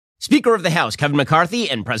Speaker of the House Kevin McCarthy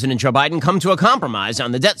and President Joe Biden come to a compromise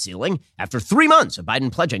on the debt ceiling after 3 months of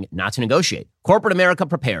Biden pledging not to negotiate. Corporate America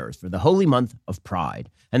prepares for the holy month of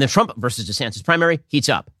Pride. And the Trump versus DeSantis primary heats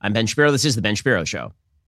up. I'm Ben Shapiro. This is The Ben Shapiro Show.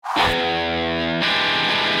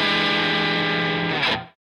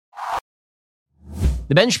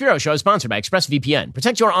 The Ben Shapiro Show is sponsored by ExpressVPN.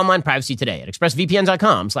 Protect your online privacy today at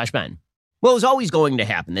expressvpn.com/Ben. Well, it was always going to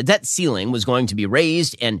happen. The debt ceiling was going to be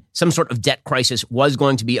raised and some sort of debt crisis was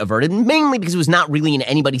going to be averted, mainly because it was not really in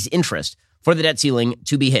anybody's interest for the debt ceiling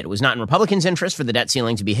to be hit. It was not in Republicans' interest for the debt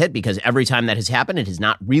ceiling to be hit because every time that has happened, it has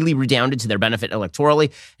not really redounded to their benefit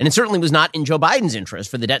electorally. And it certainly was not in Joe Biden's interest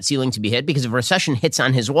for the debt ceiling to be hit because if a recession hits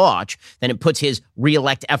on his watch, then it puts his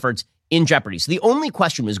reelect efforts in jeopardy. So the only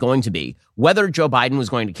question was going to be whether Joe Biden was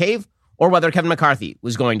going to cave or whether Kevin McCarthy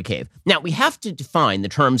was going to cave. Now, we have to define the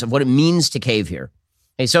terms of what it means to cave here.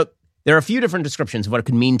 Okay, so there are a few different descriptions of what it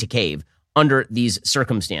could mean to cave under these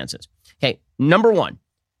circumstances. Okay, number one,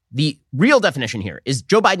 the real definition here is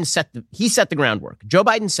Joe Biden set the groundwork. Joe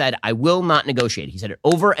Biden said, I will not negotiate. He said it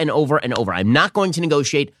over and over and over. I'm not going to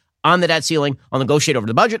negotiate on the debt ceiling. I'll negotiate over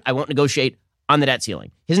the budget. I won't negotiate on the debt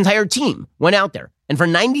ceiling. His entire team went out there and for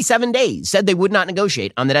 97 days said they would not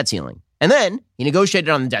negotiate on the debt ceiling. And then he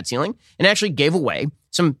negotiated on the debt ceiling and actually gave away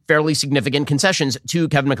some fairly significant concessions to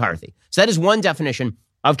Kevin McCarthy. So that is one definition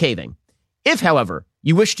of caving. If, however,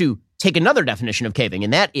 you wish to take another definition of caving,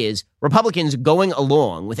 and that is Republicans going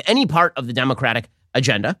along with any part of the Democratic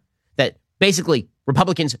agenda, that basically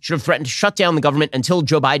Republicans should have threatened to shut down the government until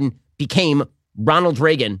Joe Biden became Ronald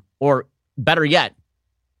Reagan, or better yet,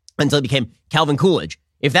 until he became Calvin Coolidge.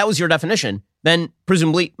 If that was your definition, then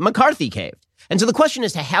presumably McCarthy caved. And so the question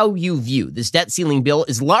as to how you view this debt ceiling bill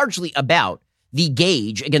is largely about the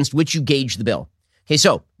gauge against which you gauge the bill. Okay,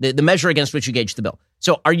 so the measure against which you gauge the bill.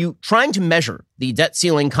 So are you trying to measure the debt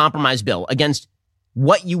ceiling compromise bill against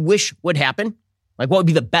what you wish would happen? Like what would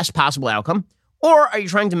be the best possible outcome? Or are you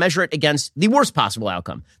trying to measure it against the worst possible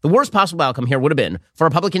outcome? The worst possible outcome here would have been for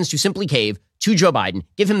Republicans to simply cave to Joe Biden,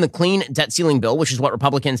 give him the clean debt ceiling bill, which is what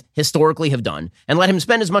Republicans historically have done, and let him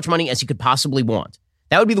spend as much money as he could possibly want.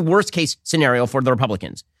 That would be the worst case scenario for the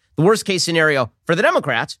Republicans. The worst case scenario for the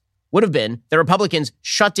Democrats would have been the Republicans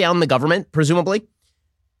shut down the government, presumably.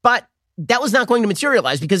 But that was not going to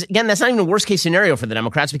materialize because, again, that's not even a worst case scenario for the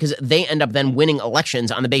Democrats because they end up then winning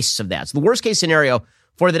elections on the basis of that. So the worst case scenario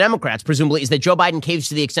for the Democrats, presumably, is that Joe Biden caves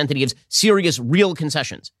to the extent that he gives serious, real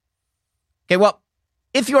concessions. Okay, well,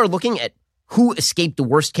 if you are looking at who escaped the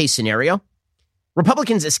worst case scenario,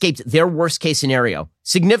 Republicans escaped their worst case scenario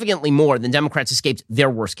significantly more than Democrats escaped their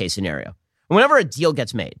worst case scenario. And whenever a deal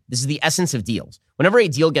gets made, this is the essence of deals. Whenever a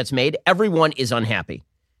deal gets made, everyone is unhappy.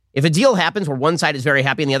 If a deal happens where one side is very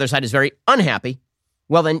happy and the other side is very unhappy,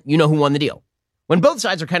 well, then you know who won the deal. When both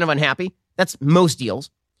sides are kind of unhappy, that's most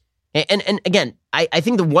deals. And again, I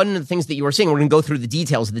think one of the things that you are seeing, we're going to go through the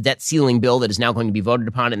details of the debt ceiling bill that is now going to be voted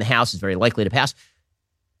upon in the House, is very likely to pass.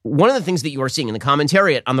 One of the things that you are seeing in the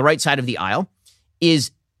commentariat on the right side of the aisle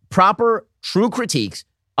is proper, true critiques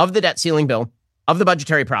of the debt ceiling bill, of the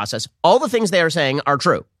budgetary process. All the things they are saying are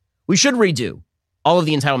true. We should redo all of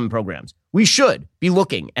the entitlement programs. We should be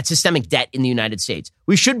looking at systemic debt in the United States.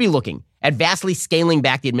 We should be looking at vastly scaling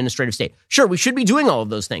back the administrative state. Sure, we should be doing all of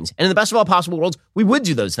those things. And in the best of all possible worlds, we would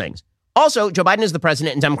do those things. Also, Joe Biden is the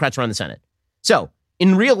president and Democrats run the Senate. So,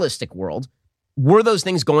 in realistic world, were those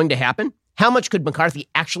things going to happen? How much could McCarthy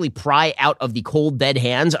actually pry out of the cold, dead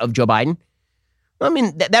hands of Joe Biden? I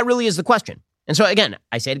mean, that really is the question. And so, again,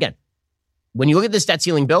 I say it again. When you look at this debt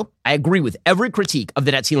ceiling bill, I agree with every critique of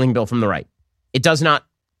the debt ceiling bill from the right. It does not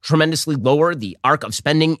tremendously lower the arc of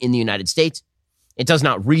spending in the United States. It does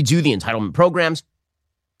not redo the entitlement programs.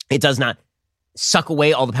 It does not suck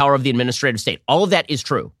away all the power of the administrative state. All of that is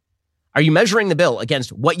true. Are you measuring the bill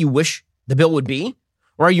against what you wish the bill would be?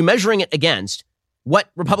 Or are you measuring it against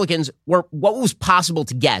what Republicans what was possible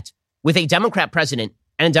to get with a Democrat president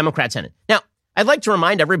and a Democrat Senate? Now, I'd like to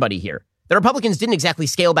remind everybody here that Republicans didn't exactly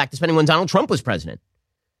scale back the spending when Donald Trump was president.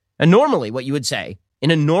 And normally what you would say, in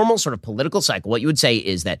a normal sort of political cycle, what you would say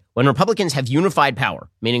is that when Republicans have unified power,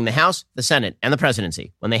 meaning the House, the Senate, and the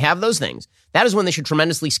presidency, when they have those things, that is when they should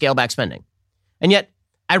tremendously scale back spending. And yet,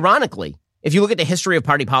 ironically, if you look at the history of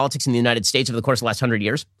party politics in the United States over the course of the last 100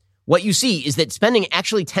 years, what you see is that spending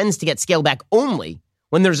actually tends to get scaled back only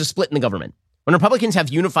when there's a split in the government. When Republicans have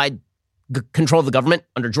unified control of the government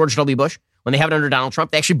under George W. Bush, when they have it under Donald Trump,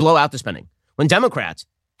 they actually blow out the spending. When Democrats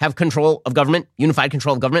have control of government, unified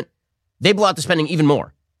control of government, they blow out the spending even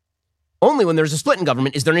more. Only when there's a split in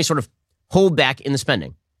government is there any sort of hold back in the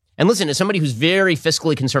spending. And listen, as somebody who's very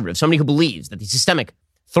fiscally conservative, somebody who believes that the systemic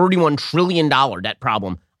 $31 trillion debt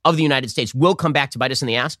problem of the United States will come back to bite us in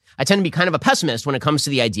the ass. I tend to be kind of a pessimist when it comes to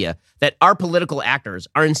the idea that our political actors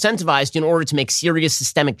are incentivized in order to make serious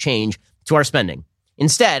systemic change to our spending.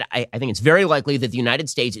 Instead, I think it's very likely that the United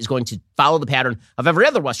States is going to follow the pattern of every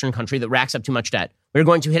other Western country that racks up too much debt. We're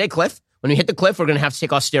going to hit a cliff. When we hit the cliff, we're going to have to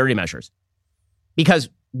take austerity measures. Because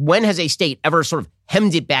when has a state ever sort of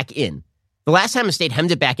hemmed it back in? The last time a state hemmed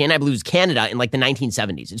it back in, I believe, was Canada in like the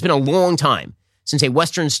 1970s. It's been a long time since a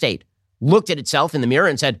Western state looked at itself in the mirror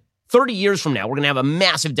and said, 30 years from now, we're going to have a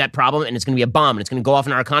massive debt problem and it's going to be a bomb and it's going to go off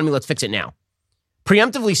in our economy. Let's fix it now.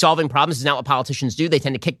 Preemptively solving problems is not what politicians do. They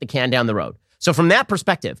tend to kick the can down the road. So from that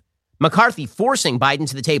perspective, McCarthy forcing Biden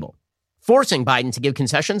to the table, forcing Biden to give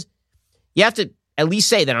concessions, you have to at least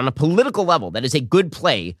say that on a political level, that is a good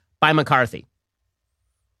play by McCarthy.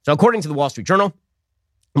 So according to the Wall Street Journal,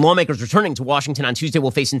 lawmakers returning to Washington on Tuesday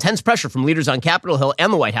will face intense pressure from leaders on Capitol Hill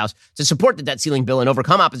and the White House to support the debt ceiling bill and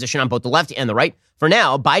overcome opposition on both the left and the right. For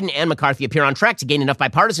now, Biden and McCarthy appear on track to gain enough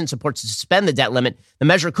bipartisan support to suspend the debt limit. The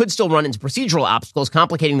measure could still run into procedural obstacles,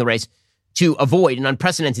 complicating the race to avoid an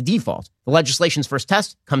unprecedented default. The legislation's first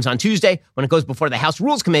test comes on Tuesday when it goes before the House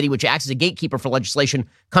Rules Committee, which acts as a gatekeeper for legislation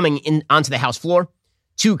coming in onto the House floor.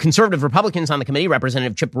 Two conservative Republicans on the committee,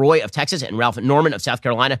 Representative Chip Roy of Texas and Ralph Norman of South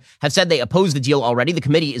Carolina, have said they oppose the deal already. The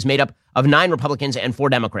committee is made up of 9 Republicans and 4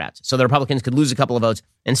 Democrats. So the Republicans could lose a couple of votes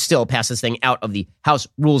and still pass this thing out of the House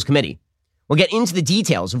Rules Committee. We'll get into the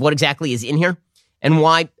details of what exactly is in here and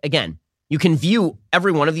why, again, you can view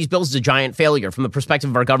every one of these bills as a giant failure from the perspective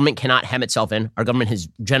of our government cannot hem itself in. Our government has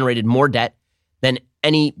generated more debt than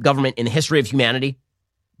any government in the history of humanity.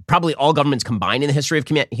 Probably all governments combined in the history of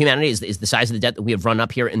humanity is the size of the debt that we have run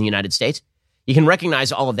up here in the United States. You can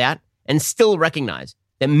recognize all of that and still recognize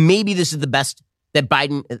that maybe this is the best that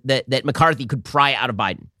that McCarthy could pry out of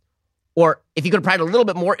Biden. Or if he could have pried a little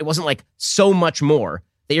bit more, it wasn't like so much more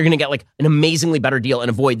that you're going to get like an amazingly better deal and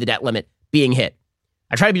avoid the debt limit being hit.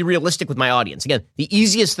 I try to be realistic with my audience. Again, the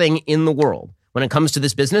easiest thing in the world when it comes to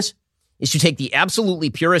this business is to take the absolutely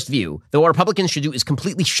purist view that what Republicans should do is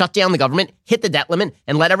completely shut down the government, hit the debt limit,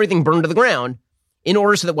 and let everything burn to the ground in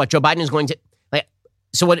order so that what Joe Biden is going to,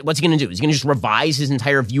 so what's he going to do? Is he going to just revise his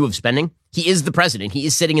entire view of spending? He is the president. He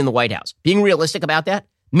is sitting in the White House. Being realistic about that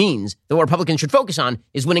means that what Republicans should focus on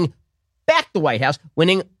is winning back the White House,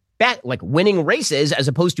 winning races as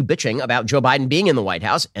opposed to bitching about Joe Biden being in the White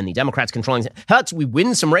House and the Democrats controlling. We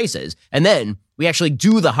win some races and then we actually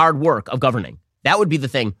do the hard work of governing. That would be the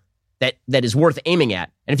thing that is worth aiming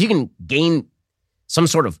at. And if you can gain some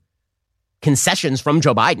sort of concessions from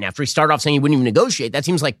Joe Biden after he started off saying he wouldn't even negotiate, that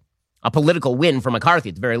seems like a political win for McCarthy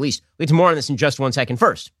at the very least. We'll get to more on this in just 1 second.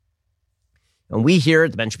 First, and we here at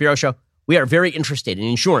the Ben Shapiro Show, we are very interested in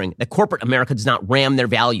ensuring that corporate America does not ram their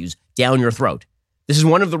values down your throat. This is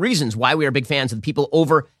one of the reasons why we are big fans of the people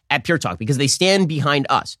over at Pure Talk, because they stand behind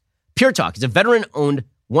us. Pure Talk is a veteran-owned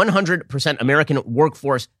 100% American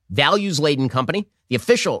workforce, values-laden company, the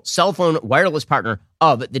official cell phone wireless partner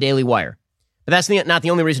of the Daily Wire. But that's not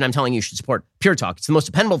the only reason I'm telling you should support Pure Talk. It's the most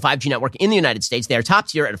dependable 5G network in the United States. They are top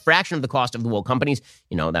tier at a fraction of the cost of the woke companies.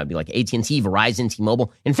 That would be like AT&T, Verizon,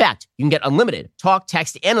 T-Mobile. In fact, you can get unlimited talk,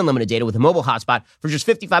 text, and unlimited data with a mobile hotspot for just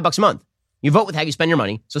 $55 a month. You vote with how you spend your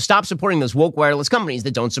money, so stop supporting those woke wireless companies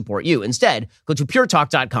that don't support you. Instead, go to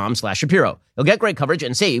puretalk.com/Shapiro. You'll get great coverage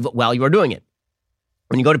and save while you are doing it.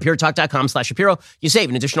 When you go to puretalk.com/Shapiro, you save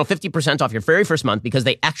an additional 50% off your very first month because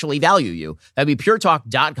they actually value you. That'd be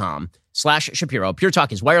puretalk.com/Shapiro. Pure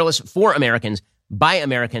Talk is wireless for Americans, by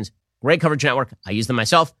Americans. Great coverage network. I use them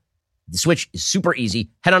myself. The switch is super easy.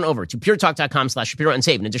 Head on over to puretalk.com/Shapiro and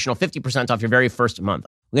save an additional 50% off your very first month.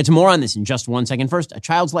 We'll get to more on this in just 1 second. First, a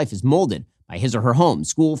child's life is molded by his or her home,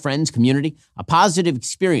 school, friends, community. A positive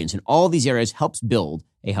experience in all these areas helps build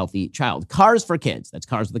a healthy child. Cars for Kids, that's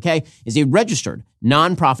Cars with a K, is a registered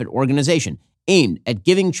nonprofit organization aimed at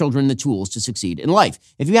giving children the tools to succeed in life.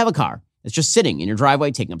 If you have a car that's just sitting in your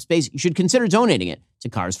driveway, taking up space, you should consider donating it to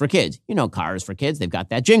Cars for Kids. You know Cars for Kids. They've got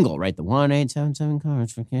that jingle, right? The 1877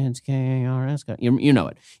 Cars for Kids, K-A-R-S. You know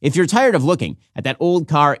it. If you're tired of looking at that old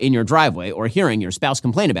car in your driveway or hearing your spouse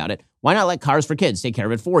complain about it, why not let Cars for Kids take care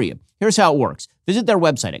of it for you? Here's how it works. Visit their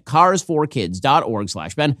website at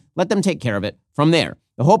carsforkids.org/Ben. Let them take care of it from there.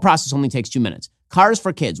 The whole process only takes 2 minutes. Cars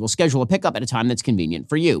for Kids will schedule a pickup at a time that's convenient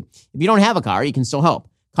for you. If you don't have a car, you can still help.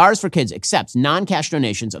 Cars for Kids accepts non-cash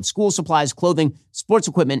donations of school supplies, clothing, sports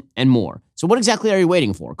equipment, and more. So what exactly are you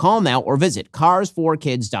waiting for? Call now or visit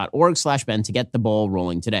carsforkids.org/Ben to get the ball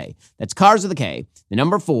rolling today. That's Cars with a K, the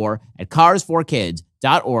number 4 at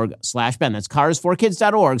carsforkids.org/Ben. That's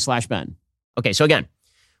carsforkids.org/Ben. Okay, so again,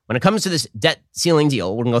 when it comes to this debt ceiling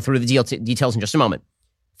deal, we're going to go through the details in just a moment.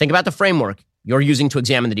 Think about the framework you're using to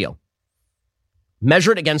examine the deal.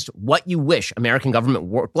 Measured against what you wish American government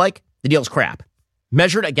worked like, the deal's crap.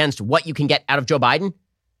 Measured against what you can get out of Joe Biden,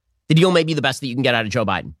 the deal may be the best that you can get out of Joe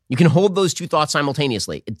Biden. You can hold those two thoughts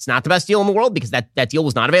simultaneously. It's not the best deal in the world because that deal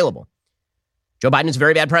was not available. Joe Biden is a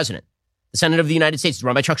very bad president. The Senate of the United States is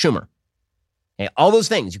run by Chuck Schumer. Okay, all those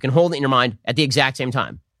things you can hold in your mind at the exact same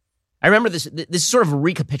time. I remember this is sort of a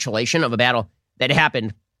recapitulation of a battle that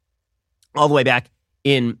happened all the way back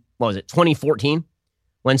in, 2014,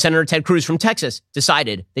 when Senator Ted Cruz from Texas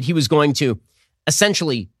decided that he was going to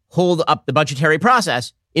essentially hold up the budgetary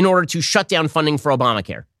process in order to shut down funding for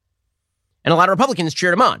Obamacare. And a lot of Republicans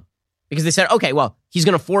cheered him on because they said, okay, well, he's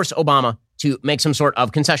going to force Obama to make some sort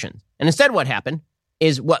of concession. And instead what happened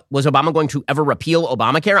is, was Obama going to ever repeal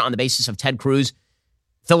Obamacare on the basis of Ted Cruz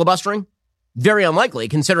filibustering? Very unlikely,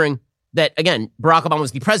 considering that, again, Barack Obama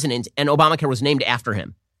was the president and Obamacare was named after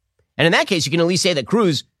him. And in that case, you can at least say that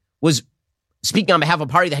Cruz was speaking on behalf of a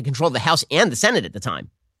party that had control of the House and the Senate at the time.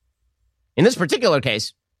 In this particular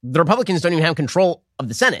case, the Republicans don't even have control of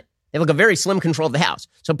the Senate. They have like a very slim control of the House.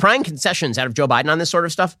 So prying concessions out of Joe Biden on this sort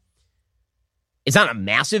of stuff, it's not a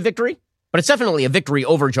massive victory, but it's definitely a victory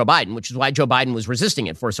over Joe Biden, which is why Joe Biden was resisting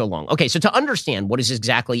it for so long. Okay, so to understand what is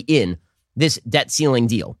exactly in this debt ceiling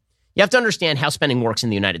deal, you have to understand how spending works in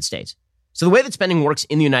the United States. So the way that spending works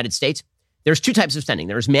in the United States, there's two types of spending.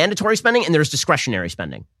 There's mandatory spending and there's discretionary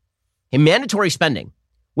spending. In mandatory spending,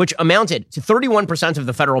 which amounted to 31% of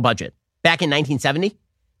the federal budget back in 1970,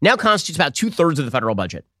 now constitutes about 2/3 of the federal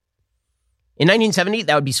budget. In 1970,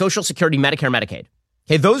 that would be Social Security, Medicare, Medicaid.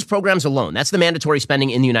 Okay, those programs alone, that's the mandatory spending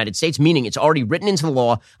in the United States, meaning it's already written into the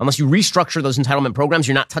law. Unless you restructure those entitlement programs,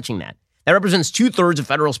 you're not touching that. That represents 2/3 of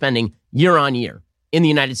federal spending year on year in the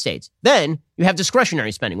United States. Then you have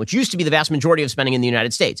discretionary spending, which used to be the vast majority of spending in the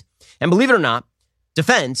United States. And believe it or not,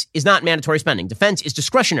 defense is not mandatory spending. Defense is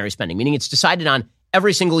discretionary spending, meaning it's decided on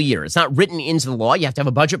every single year. It's not written into the law. You have to have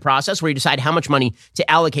a budget process where you decide how much money to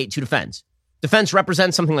allocate to defense. Defense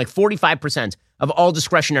represents something like 45% of all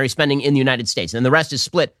discretionary spending in the United States. And the rest is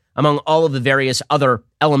split among all of the various other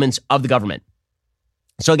elements of the government.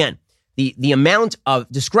 So again, the amount of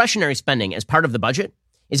discretionary spending as part of the budget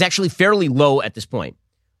is actually fairly low at this point.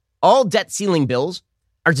 All debt ceiling bills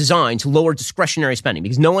are designed to lower discretionary spending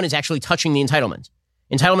because no one is actually touching the entitlements.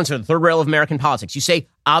 Entitlements are the third rail of American politics. You say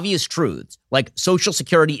obvious truths like Social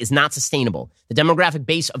Security is not sustainable. The demographic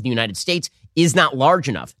base of the United States is not large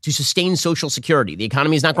enough to sustain Social Security. The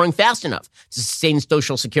economy is not growing fast enough to sustain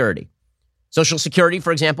Social Security. Social Security,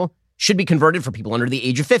 for example, should be converted for people under the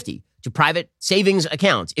age of 50 to private savings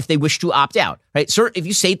accounts if they wish to opt out. Right? Sir, if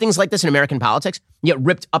you say things like this in American politics, you get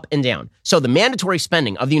ripped up and down. So the mandatory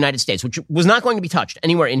spending of the United States, which was not going to be touched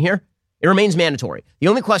anywhere in here, it remains mandatory. The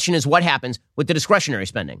only question is what happens with the discretionary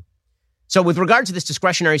spending. So with regard to this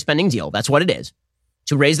discretionary spending deal, that's what it is.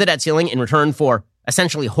 To raise the debt ceiling in return for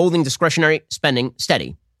essentially holding discretionary spending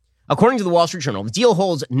steady. According to the Wall Street Journal, the deal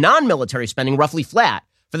holds non-military spending roughly flat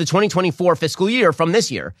for the 2024 fiscal year from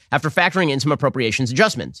this year after factoring in some appropriations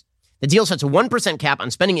adjustments. The deal sets a 1% cap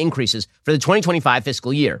on spending increases for the 2025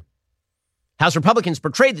 fiscal year. House Republicans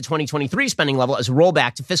portrayed the 2023 spending level as a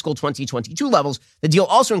rollback to fiscal 2022 levels. The deal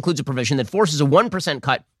also includes a provision that forces a 1%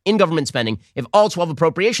 cut in government spending if all 12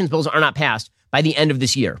 appropriations bills are not passed by the end of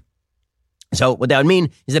this year. So what that would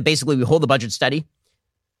mean is that basically we hold the budget steady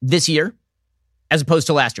this year as opposed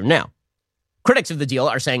to last year. Now, critics of the deal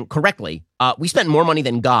are saying correctly, we spent more money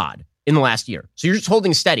than God in the last year. So you're just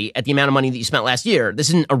holding steady at the amount of money that you spent last year. This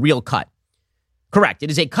isn't a real cut. Correct.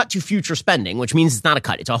 It is a cut to future spending, which means it's not a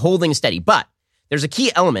cut. It's a holding steady. But there's a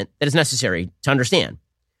key element that is necessary to understand.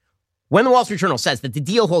 When the Wall Street Journal says that the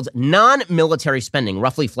deal holds non-military spending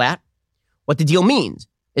roughly flat, what the deal means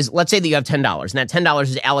is, let's say that you have $10, and that $10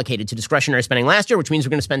 is allocated to discretionary spending last year, which means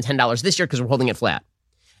we're going to spend $10 this year because we're holding it flat.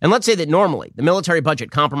 And let's say that normally the military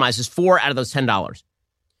budget compromises 4 out of those $10.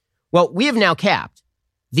 Well, we have now capped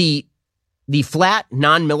the flat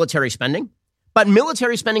non-military spending, but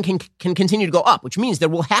military spending can continue to go up, which means there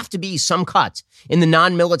will have to be some cuts in the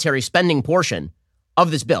non-military spending portion of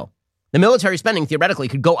this bill. The military spending theoretically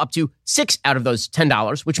could go up to 6 out of those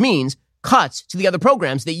 $10, which means cuts to the other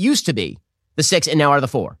programs that used to be the 6 and now are the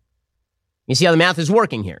 4. You see how the math is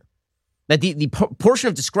working here? That the portion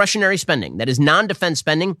of discretionary spending that is non-defense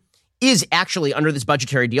spending is actually, under this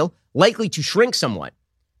budgetary deal, likely to shrink somewhat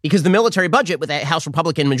because the military budget with a House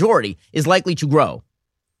Republican majority is likely to grow.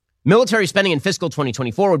 Military spending in fiscal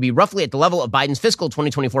 2024 would be roughly at the level of Biden's fiscal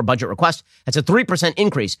 2024 budget request. That's a 3%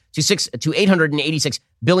 increase to $886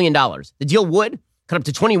 billion. The deal would cut up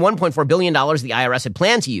to $21.4 billion the IRS had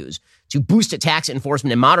planned to use to boost its tax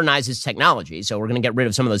enforcement and modernize its technology. So we're going to get rid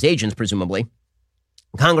of some of those agents, presumably.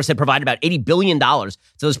 Congress had provided about $80 billion to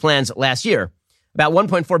those plans last year. About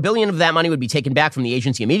 $1.4 billion of that money would be taken back from the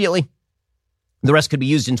agency immediately. The rest could be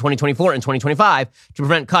used in 2024 and 2025 to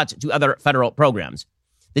prevent cuts to other federal programs.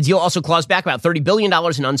 The deal also claws back about $30 billion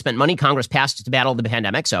in unspent money Congress passed to battle the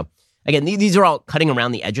pandemic. So, again, these are all cutting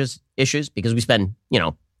around the edges issues because we spend,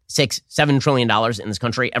 $6-7 trillion in this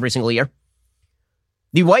country every single year.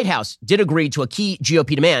 The White House did agree to a key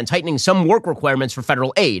GOP demand, tightening some work requirements for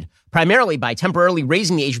federal aid, primarily by temporarily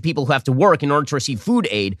raising the age of people who have to work in order to receive food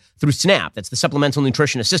aid through SNAP. That's the Supplemental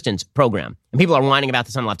Nutrition Assistance Program. And people are whining about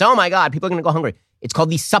this on the left. Oh, my God, people are going to go hungry. It's called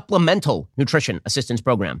the Supplemental Nutrition Assistance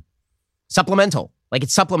Program. Supplemental, like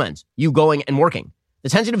it supplements you going and working. The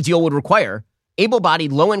tentative deal would require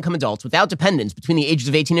able-bodied, low-income adults without dependents between the ages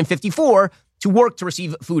of 18 and 54 to work to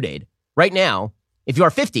receive food aid. Right now, if you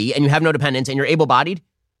are 50 and you have no dependents and you're able-bodied,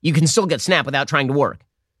 you can still get SNAP without trying to work.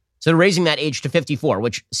 So they're raising that age to 54,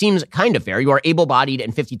 which seems kind of fair. You are able-bodied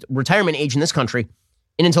and 50 retirement age in this country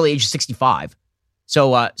and until the age of 65.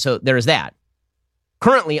 So there is that.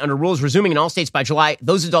 Currently, under rules resuming in all states by July,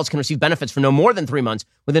 those adults can receive benefits for no more than 3 months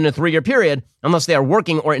within a 3-year period unless they are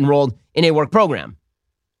working or enrolled in a work program.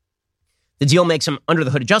 The deal makes some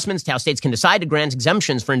under-the-hood adjustments to how states can decide to grant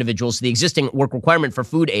exemptions for individuals to the existing work requirement for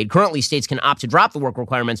food aid. Currently, states can opt to drop the work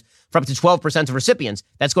requirements for up to 12% of recipients.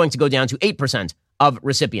 That's going to go down to 8% of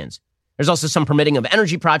recipients. There's also some permitting of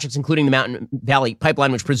energy projects, including the Mountain Valley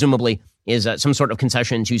Pipeline, which presumably is some sort of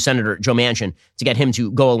concession to Senator Joe Manchin to get him to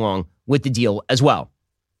go along with the deal as well.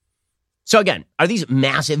 So again, are these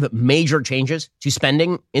massive, major changes to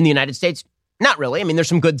spending in the United States? Not really. I mean, there's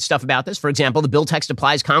some good stuff about this. For example, the bill text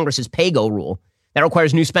applies Congress's pay-go rule that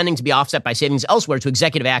requires new spending to be offset by savings elsewhere to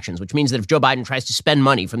executive actions, which means that if Joe Biden tries to spend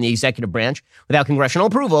money from the executive branch without congressional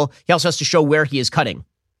approval, he also has to show where he is cutting.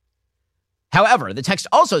 However, the text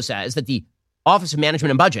also says that the Office of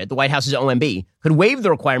Management and Budget, the White House's OMB, could waive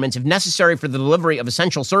the requirements if necessary for the delivery of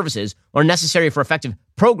essential services or necessary for effective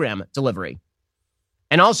program delivery.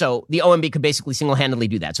 And also, the OMB could basically single-handedly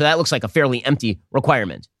do that. So that looks like a fairly empty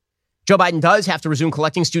requirement. Joe Biden does have to resume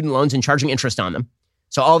collecting student loans and charging interest on them.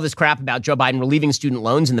 So all this crap about Joe Biden relieving student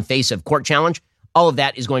loans in the face of court challenge, all of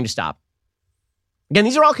that is going to stop. Again,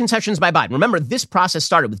 these are all concessions by Biden. Remember, this process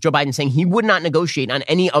started with Joe Biden saying he would not negotiate on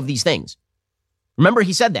any of these things. Remember,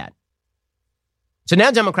 he said that. So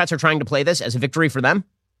now Democrats are trying to play this as a victory for them.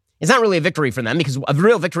 It's not really a victory for them because a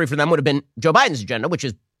real victory for them would have been Joe Biden's agenda, which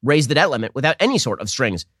is raise the debt limit without any sort of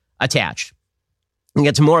strings attached. We'll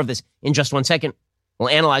get to more of this in just one second. We'll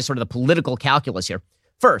analyze sort of the political calculus here.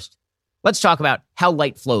 First, let's talk about how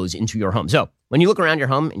light flows into your home. So when you look around your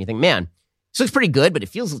home and you think, man, this looks pretty good, but it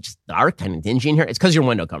feels just dark, kind of dingy in here, it's because your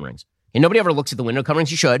window coverings. And nobody ever looks at the window coverings.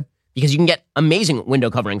 You should, because you can get amazing window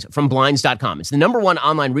coverings from Blinds.com. It's the #1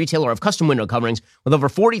 online retailer of custom window coverings with over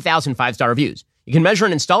 40,000 5-star reviews. You can measure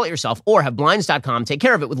and install it yourself or have Blinds.com take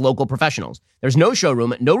care of it with local professionals. There's no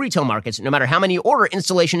showroom, no retail markets. No matter how many you order,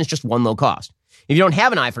 installation is just one low cost. If you don't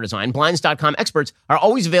have an eye for design, Blinds.com experts are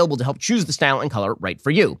always available to help choose the style and color right for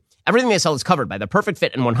you. Everything they sell is covered by the perfect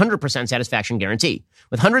fit and 100% satisfaction guarantee.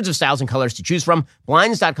 With hundreds of styles and colors to choose from,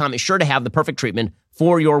 Blinds.com is sure to have the perfect treatment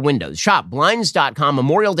for your windows. Shop Blinds.com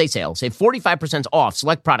Memorial Day sale. Save 45% off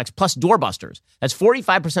select products plus doorbusters. That's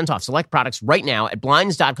 45% off select products right now at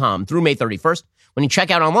Blinds.com through May 31st. When you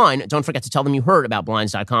check out online, don't forget to tell them you heard about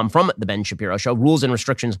Blinds.com from The Ben Shapiro Show. Rules and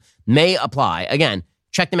restrictions may apply. Again,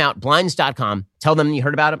 check them out, Blinds.com. Tell them you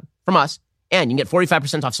heard about it from us. And you can get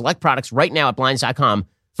 45% off select products right now at Blinds.com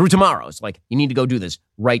through tomorrow. It's like you need to go do this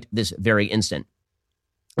right this very instant.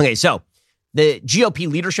 Okay, so the GOP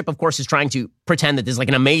leadership, of course, is trying to pretend that this is like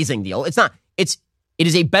an amazing deal. It's not. It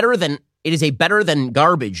is a better than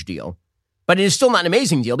garbage deal, but it is still not an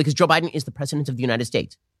amazing deal because Joe Biden is the president of the United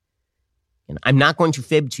States. And I'm not going to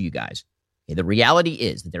fib to you guys. Okay, the reality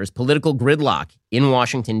is that there is political gridlock in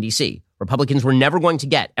Washington, D.C. Republicans were never going to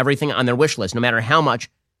get everything on their wish list, no matter how much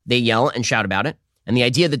they yell and shout about it. And the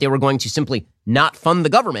idea that they were going to simply not fund the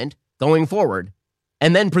government going forward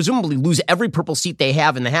and then presumably lose every purple seat they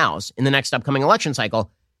have in the House in the next upcoming election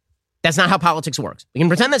cycle, that's not how politics works. We can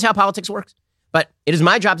pretend that's how politics works, but it is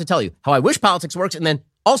my job to tell you how I wish politics works and then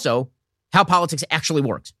also how politics actually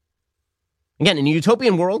works. Again, in a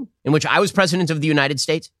utopian world in which I was president of the United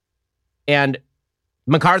States and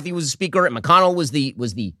McCarthy was the speaker and McConnell was the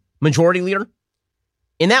majority leader,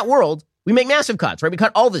 in that world, we make massive cuts, right? We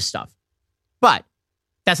cut all this stuff. But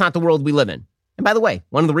that's not the world we live in. And by the way,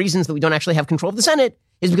 one of the reasons that we don't actually have control of the Senate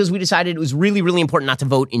is because we decided it was really, really important not to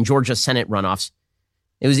vote in Georgia Senate runoffs.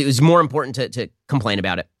 It was more important to complain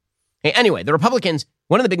about it. Anyway, the Republicans,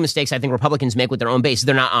 one of the big mistakes I think Republicans make with their own base is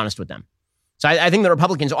they're not honest with them. So I think the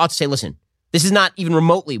Republicans ought to say, listen, this is not even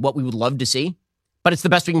remotely what we would love to see, but it's the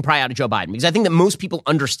best we can pry out of Joe Biden, because I think that most people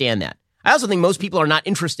understand that. I also think most people are not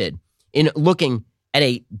interested in looking at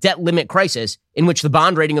a debt limit crisis in which the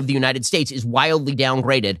bond rating of the United States is wildly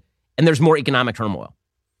downgraded and there's more economic turmoil.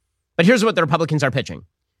 But here's what the Republicans are pitching.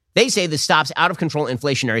 They say this stops out of control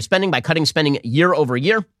inflationary spending by cutting spending year over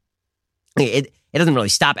year. It doesn't really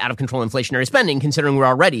stop out of control inflationary spending, considering we're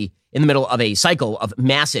already in the middle of a cycle of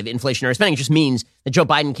massive inflationary spending. It just means that Joe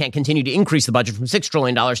Biden can't continue to increase the budget from $6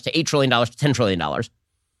 trillion to $8 trillion to $10 trillion.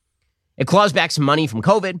 It claws back some money from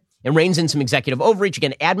COVID. It reins in some executive overreach.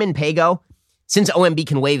 Again, admin pay-go. Since OMB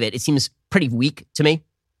can waive it, it seems pretty weak to me.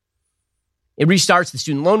 It restarts the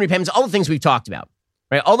student loan repayments, all the things we've talked about,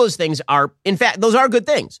 right? All those things are, in fact, those are good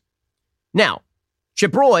things. Now,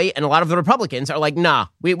 Chip Roy and a lot of the Republicans are like, nah,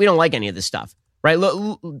 we don't like any of this stuff, right?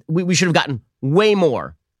 We should have gotten way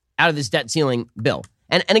more out of this debt ceiling bill.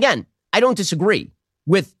 And again, I don't disagree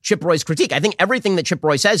with Chip Roy's critique. I think everything that Chip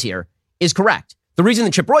Roy says here is correct. The reason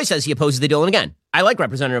that Chip Roy says he opposes the deal, and again, I like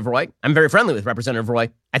Representative Roy. I'm very friendly with Representative Roy.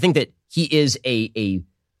 I think that he is a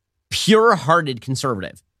pure-hearted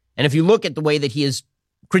conservative. And if you look at the way that he is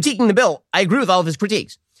critiquing the bill, I agree with all of his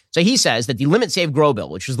critiques. So he says that the Limit, Save, Grow bill,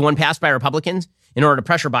 which was the one passed by Republicans in order to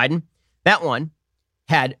pressure Biden, that one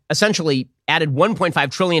had essentially added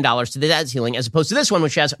 $1.5 trillion to the debt ceiling, as opposed to this one,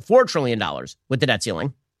 which has $4 trillion with the debt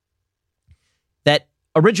ceiling. That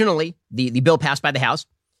originally, the bill passed by the House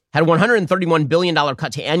had a $131 billion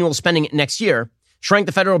cut to annual spending next year, shrank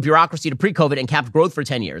the federal bureaucracy to pre-COVID, and capped growth for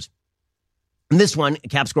 10 years. And this one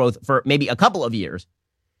caps growth for maybe a couple of years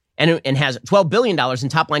and has $12 billion in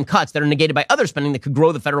top-line cuts that are negated by other spending that could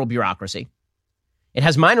grow the federal bureaucracy. It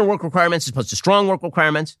has minor work requirements as opposed to strong work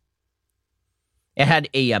requirements. It had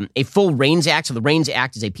a full REINS Act. So the REINS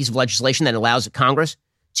Act is a piece of legislation that allows Congress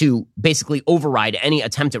to basically override any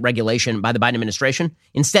attempt at regulation by the Biden administration.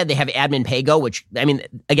 Instead, they have admin pay-go, which, I mean,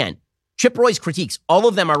 again, Chip Roy's critiques, all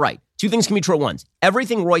of them are right. Two things can be true at once.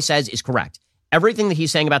 Everything Roy says is correct. Everything that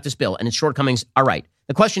he's saying about this bill and its shortcomings are right.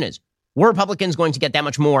 The question is, were Republicans going to get that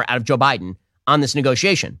much more out of Joe Biden on this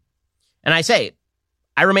negotiation? And I say,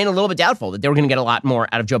 I remain a little bit doubtful that they were going to get a lot more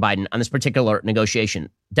out of Joe Biden on this particular negotiation.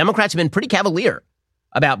 Democrats have been pretty cavalier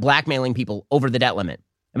about blackmailing people over the debt limit,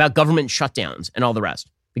 about government shutdowns and all the rest,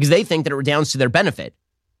 because they think that it redounds to their benefit,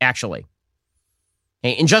 actually.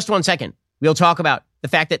 Hey, in just 1 second, we'll talk about the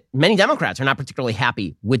fact that many Democrats are not particularly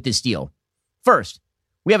happy with this deal. First,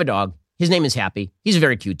 we have a dog. His name is Happy. He's a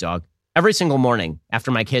very cute dog. Every single morning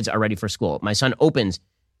after my kids are ready for school, my son opens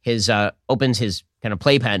his kind of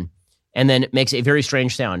playpen and then makes a very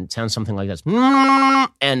strange sound. It sounds something like this.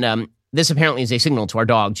 And this apparently is a signal to our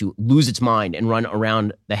dog to lose its mind and run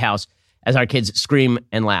around the house as our kids scream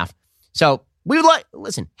and laugh. So we would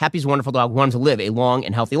listen, Happy's a wonderful dog. We want him to live a long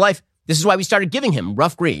and healthy life. This is why we started giving him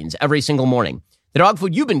Rough Greens every single morning. The dog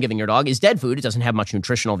food you've been giving your dog is dead food. It doesn't have much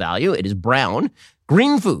nutritional value. It is brown.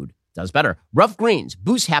 Green food does better. Rough Greens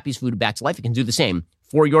boosts Happy's food back to life. It can do the same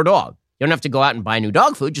for your dog. You don't have to go out and buy new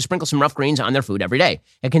dog food. Just sprinkle some Rough Greens on their food every day.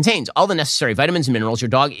 It contains all the necessary vitamins and minerals your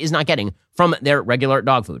dog is not getting from their regular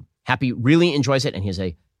dog food. Happy really enjoys it, and he is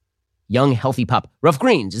a young, healthy pup. Rough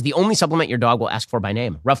Greens is the only supplement your dog will ask for by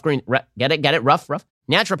name. Rough Greens, get it? Rough?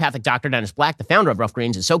 Naturopathic Dr. Dennis Black, the founder of Rough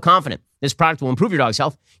Greens, is so confident this product will improve your dog's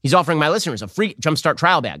health. He's offering my listeners a free Jumpstart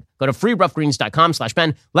trial bag. Go to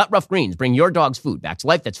freeroughgreens.com/Ben. Let Rough Greens bring your dog's food back to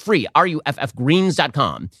life. That's free,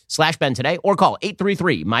 ruffgreens.com/Ben today, or call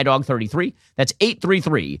 833-MY-DOG-33. That's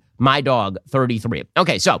 833-MY-DOG-33.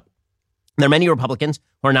 Okay, so there are many Republicans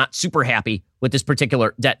who are not super happy with this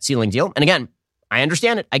particular debt ceiling deal. And again, I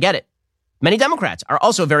understand it. I get it. Many Democrats are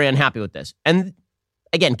also very unhappy with this. And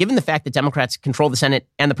again, given the fact that Democrats control the Senate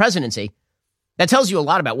and the presidency, that tells you a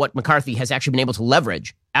lot about what McCarthy has actually been able to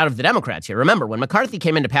leverage out of the Democrats here. Remember, when McCarthy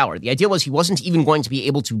came into power, the idea was he wasn't even going to be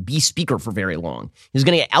able to be speaker for very long. He was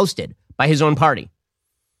going to get ousted by his own party.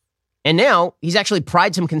 And now he's actually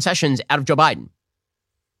pried some concessions out of Joe Biden.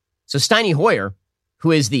 So Steny Hoyer,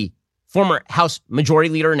 who is the former House Majority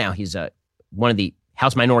Leader, now he's one of the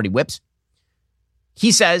House Minority Whips,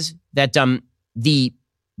 he says that the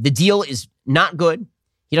deal is not good.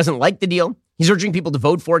 He doesn't like the deal. He's urging people to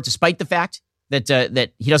vote for it, despite the fact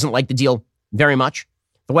that he doesn't like the deal very much.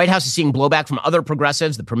 The White House is seeing blowback from other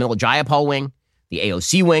progressives, the Pramila Jayapal wing, the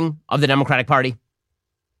AOC wing of the Democratic Party.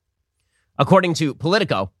 According to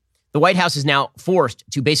Politico, the White House is now forced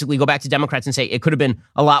to basically go back to Democrats and say it could have been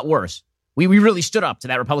a lot worse. We really stood up to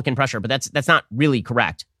that Republican pressure, but that's not really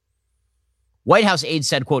correct. White House aides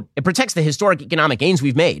said, quote, "It protects the historic economic gains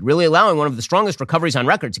we've made, really allowing one of the strongest recoveries on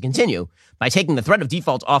record to continue by taking the threat of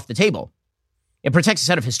default off the table. It protects a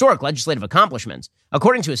set of historic legislative accomplishments."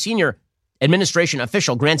 According to a senior administration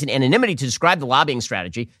official granted anonymity to describe the lobbying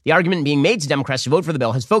strategy, the argument being made to Democrats to vote for the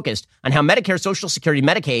bill has focused on how Medicare, Social Security,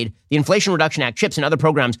 Medicaid, the Inflation Reduction Act, CHIPS, and other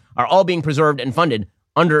programs are all being preserved and funded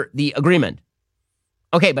under the agreement.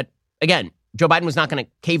 Okay, but again, Joe Biden was not going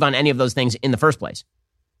to cave on any of those things in the first place.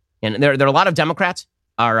 And there are a lot of Democrats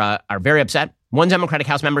are very upset. One Democratic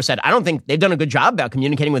House member said, I don't think they've done a good job about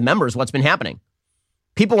communicating with members what's been happening.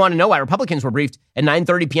 People want to know why Republicans were briefed at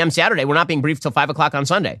 9:30 p.m. Saturday. We're not being briefed till 5 o'clock on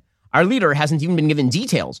Sunday. Our leader hasn't even been given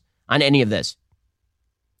details on any of this.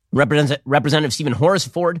 Representative Stephen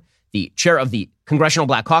Horsford, the chair of the Congressional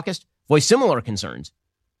Black Caucus, voiced similar concerns.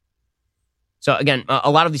 So again,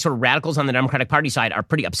 a lot of these sort of radicals on the Democratic Party side are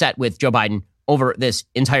pretty upset with Joe Biden over this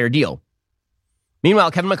entire deal.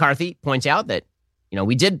 Meanwhile, Kevin McCarthy points out that,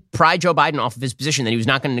 we did pry Joe Biden off of his position that he was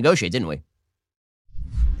not going to negotiate, didn't we?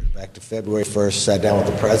 Back to February 1st, sat down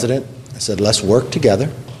with the president. I said, let's work together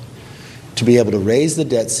to be able to raise the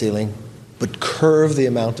debt ceiling, but curve the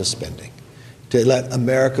amount of spending, to let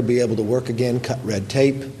America be able to work again, cut red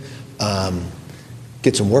tape,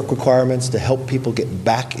 get some work requirements to help people get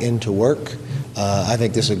back into work. I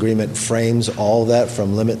think this agreement frames all that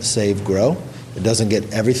from limit, save, grow. It doesn't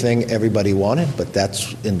get everything everybody wanted, but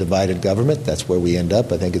that's in divided government. That's where we end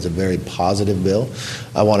up. I think it's a very positive bill.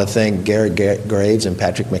 I want to thank Garrett Graves and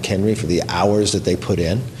Patrick McHenry for the hours that they put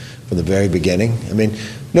in from the very beginning. I mean,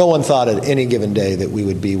 no one thought at any given day that we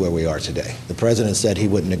would be where we are today. The president said he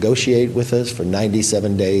wouldn't negotiate with us for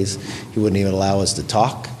 97 days. He wouldn't even allow us to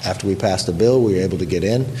talk. After we passed the bill, we were able to get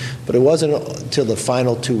in. But it wasn't until the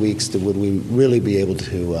final 2 weeks that would we really be able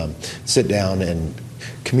to sit down and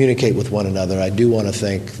communicate with one another. I do want to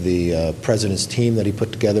thank the president's team that he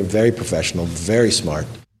put together. Very professional, very smart.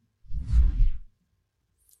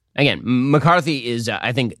 Again, McCarthy is,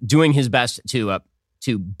 I think, doing his best to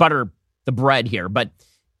butter the bread here. But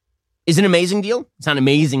is it an amazing deal? It's not an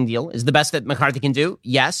amazing deal. Is it the best that McCarthy can do?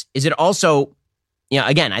 Yes. Is it also,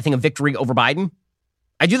 again, I think a victory over Biden?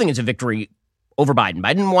 I do think it's a victory over Biden.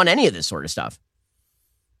 Biden didn't want any of this sort of stuff.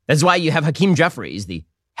 That's why you have Hakeem Jeffries, the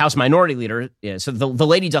House Minority Leader. Yeah, so the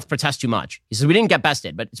lady doth protest too much. He says, we didn't get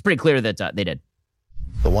bested, but it's pretty clear that they did.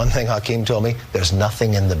 The one thing Hakeem told me, there's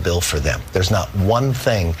nothing in the bill for them. There's not one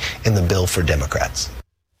thing in the bill for Democrats.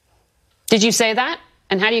 Did you say that?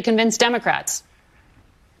 And how do you convince Democrats?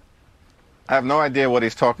 I have no idea what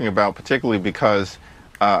he's talking about, particularly because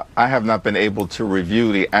I have not been able to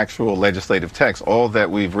review the actual legislative text. All that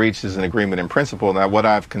we've reached is an agreement in principle. Now, what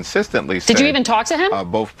I've consistently said... Did you even talk to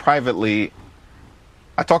him? Both privately...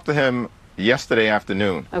 I talked to him yesterday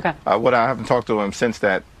afternoon. Okay. I haven't talked to him since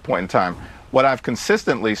that point in time. What I've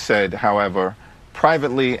consistently said, however,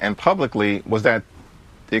 privately and publicly, was that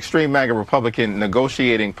the extreme MAGA Republican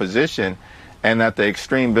negotiating position and that the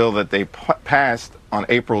extreme bill that they passed on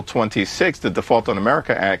April 26th, the Default on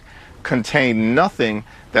America Act, contained nothing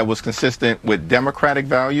that was consistent with democratic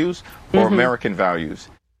values or American values.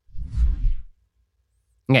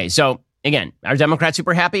 Okay, so again, are Democrats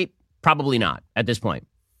super happy? Probably not at this point.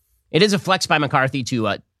 It is a flex by McCarthy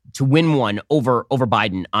to win one over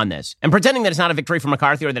Biden on this. And pretending that it's not a victory for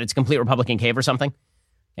McCarthy or that it's a complete Republican cave or something,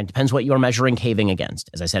 it depends what you're measuring caving against,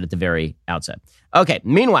 as I said at the very outset. Okay,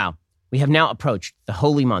 meanwhile, we have now approached the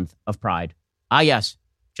holy month of Pride. Ah, yes,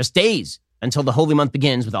 just days until the holy month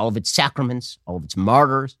begins with all of its sacraments, all of its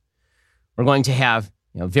martyrs. We're going to have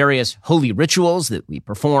various holy rituals that we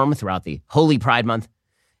perform throughout the holy Pride month.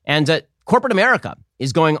 And corporate America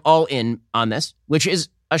is going all in on this, which is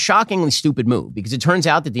a shockingly stupid move because it turns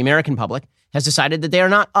out that the American public has decided that they are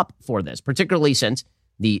not up for this, particularly since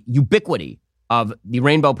the ubiquity of the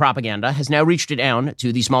rainbow propaganda has now reached it down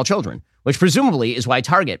to the small children, which presumably is why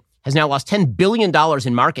Target has now lost $10 billion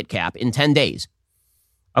in market cap in 10 days.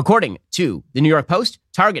 According to the New York Post,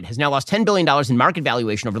 Target has now lost $10 billion in market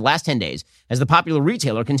valuation over the last 10 days as the popular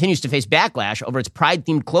retailer continues to face backlash over its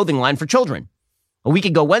Pride-themed clothing line for children. A week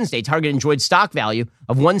ago Wednesday, Target enjoyed stock value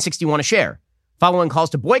of $161 a share. Following calls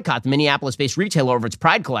to boycott the Minneapolis-based retailer over its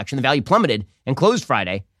Pride collection, the value plummeted and closed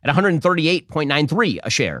Friday at $138.93 a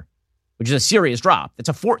share, which is a serious drop. That's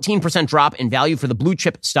a 14% drop in value for the blue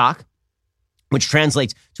chip stock, which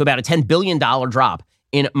translates to about a $10 billion drop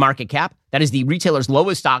in market cap. That is the retailer's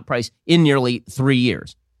lowest stock price in nearly 3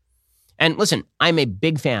 years. And listen, I'm a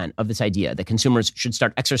big fan of this idea that consumers should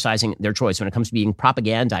start exercising their choice when it comes to being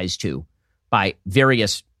propagandized to by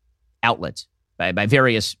various outlets, by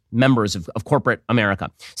various members of corporate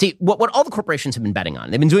America. See, what all the corporations have been betting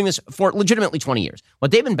on, they've been doing this for legitimately 20 years.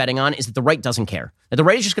 What they've been betting on is that the right doesn't care, that the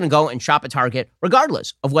right is just going to go and shop at Target,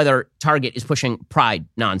 regardless of whether Target is pushing Pride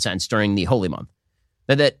nonsense during the holy month.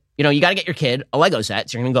 That you got to get your kid a Lego set.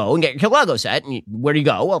 So you're going to go and get your kid a Lego set. And where do you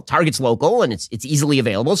go? Well, Target's local and it's easily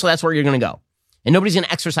available. So that's where you're going to go. And nobody's going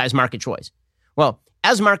to exercise market choice. Well,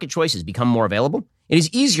 as market choices become more available, it is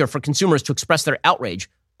easier for consumers to express their outrage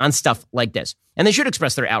on stuff like this. And they should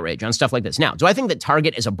express their outrage on stuff like this. Now, do I think that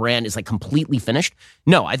Target as a brand is like completely finished?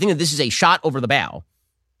 No, I think that this is a shot over the bow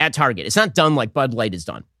at Target. It's not done like Bud Light is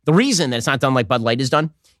done. The reason that it's not done like Bud Light is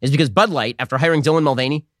done is because Bud Light, after hiring Dylan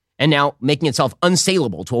Mulvaney and now making itself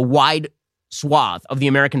unsaleable to a wide swath of the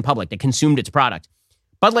American public that consumed its product,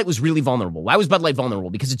 Bud Light was really vulnerable. Why was Bud Light vulnerable?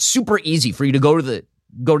 Because it's super easy for you to go to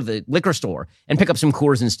the liquor store and pick up some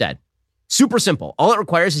Coors instead. Super simple. All it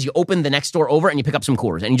requires is you open the next store over and you pick up some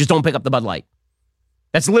Coors and you just don't pick up the Bud Light.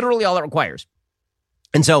 That's literally all it requires.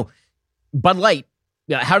 And so Bud Light,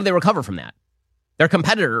 how do they recover from that? Their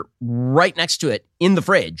competitor right next to it in the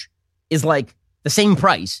fridge is like the same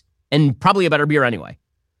price and probably a better beer anyway.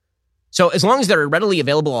 So as long as there are readily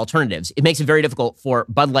available alternatives, it makes it very difficult for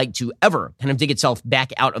Bud Light to ever kind of dig itself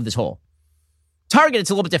back out of this hole. Target, it's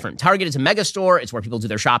a little bit different. Target is a mega store. It's where people do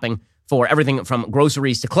their shopping for everything from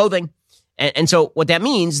groceries to clothing. And so what that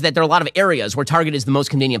means is that there are a lot of areas where Target is the most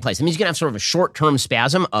convenient place. It means you can have sort of a short-term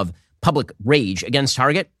spasm of public rage against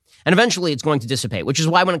Target, and eventually it's going to dissipate, which is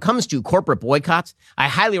why when it comes to corporate boycotts, I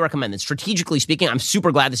highly recommend that. Strategically speaking, I'm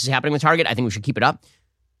super glad this is happening with Target. I think we should keep it up.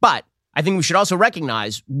 But I think we should also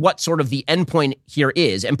recognize what sort of the endpoint here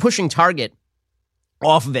is, and pushing Target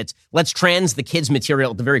off of its let's trans the kids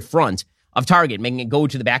material at the very front of Target, making it go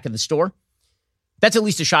to the back of the store. That's at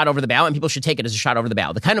least a shot over the bow, and people should take it as a shot over the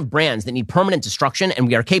bow. The kind of brands that need permanent destruction, and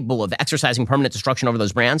we are capable of exercising permanent destruction over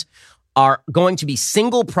those brands, are going to be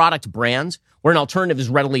single product brands where an alternative is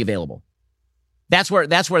readily available. That's where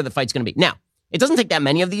the fight's going to be. Now, it doesn't take that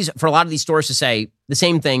many of these for a lot of these stores to say the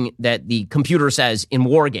same thing that the computer says in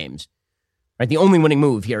war games. Right? The only winning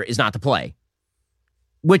move here is not to play.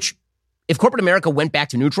 Which, if corporate America went back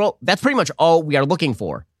to neutral, that's pretty much all we are looking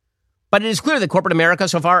for. But it is clear that corporate America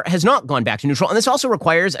so far has not gone back to neutral. And this also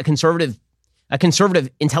requires a conservative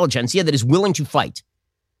intelligentsia that is willing to fight.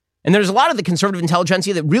 And there's a lot of the conservative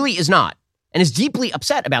intelligentsia that really is not, and is deeply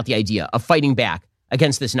upset about the idea of fighting back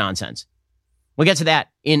against this nonsense. We'll get to that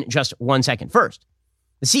in just 1 second. First,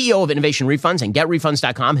 the CEO of Innovation Refunds and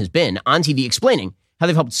GetRefunds.com has been on TV explaining how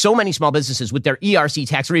they've helped so many small businesses with their ERC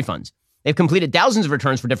tax refunds. They've completed thousands of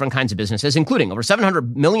returns for different kinds of businesses, including over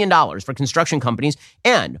 $700 million for construction companies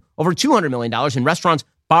and over $200 million in restaurants,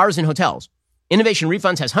 bars, and hotels. Innovation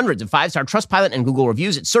Refunds has hundreds of 5-star Trustpilot and Google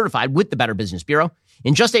reviews. It's certified with the Better Business Bureau.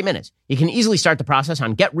 In just 8 minutes, you can easily start the process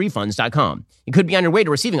on GetRefunds.com. You could be on your way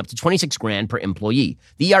to receiving up to $26,000 per employee.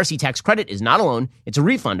 The ERC tax credit is not a loan. It's a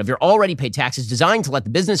refund of your already paid taxes designed to let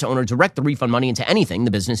the business owner direct the refund money into anything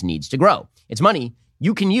the business needs to grow. It's money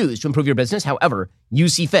you can use to improve your business however you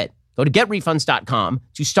see fit. Go to GetRefunds.com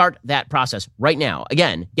to start that process right now.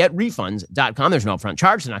 Again, GetRefunds.com. There's no upfront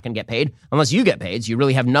charge. They're not going to get paid unless you get paid, so you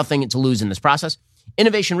really have nothing to lose in this process.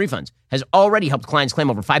 Innovation Refunds has already helped clients claim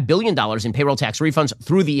over $5 billion in payroll tax refunds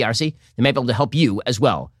through the ERC. They may be able to help you as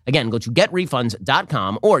well. Again, go to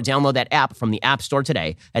GetRefunds.com or download that app from the App Store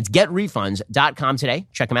today. That's GetRefunds.com today.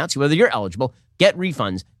 Check them out. See whether you're eligible.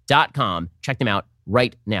 GetRefunds.com. Check them out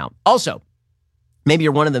right now. Also, maybe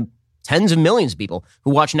you're one of the tens of millions of people who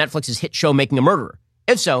watch Netflix's hit show Making a Murderer.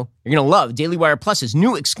 If so, you're going to love Daily Wire Plus's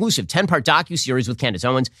new exclusive 10-part docuseries with Candace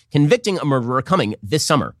Owens, Convicting a Murderer, coming this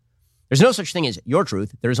summer. There's no such thing as your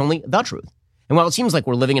truth. There is only the truth. And while it seems like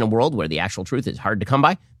we're living in a world where the actual truth is hard to come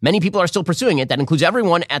by, many people are still pursuing it. That includes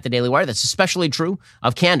everyone at the Daily Wire. That's especially true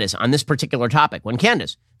of Candace on this particular topic. When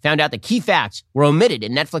Candace found out that key facts were omitted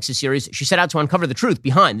in Netflix's series, she set out to uncover the truth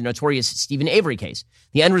behind the notorious Stephen Avery case.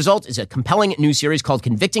 The end result is a compelling new series called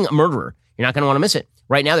Convicting a Murderer. You're not going to want to miss it.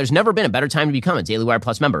 Right now, there's never been a better time to become a Daily Wire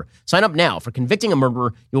Plus member. Sign up now for Convicting a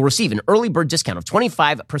Murderer. You'll receive an early bird discount of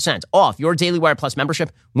 25% off your Daily Wire Plus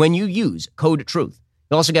membership when you use code TRUTH.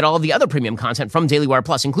 You'll also get all of the other premium content from Daily Wire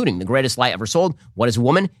Plus, including The Greatest Lie Ever Sold, What is a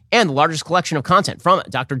Woman, and the largest collection of content from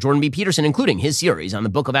Dr. Jordan B. Peterson, including his series on the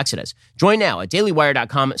Book of Exodus. Join now at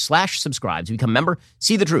dailywire.com/subscribe to become a member.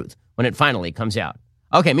 See the truth when it finally comes out.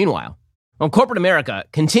 Okay, meanwhile, corporate America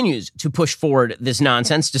continues to push forward this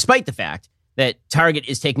nonsense, despite the fact that Target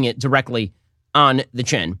is taking it directly on the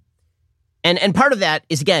chin. And part of that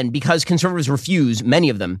is, again, because conservatives refuse, many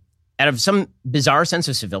of them, out of some bizarre sense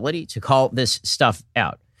of civility, to call this stuff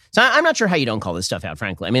out. So I'm not sure how you don't call this stuff out,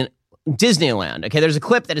 frankly. I mean, Disneyland. Okay, there's a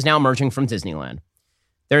clip that is now emerging from Disneyland.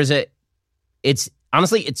 It's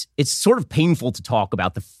sort of painful to talk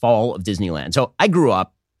about the fall of Disneyland. So I grew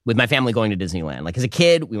up with my family going to Disneyland. Like as a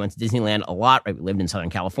kid, we went to Disneyland a lot, right? We lived in Southern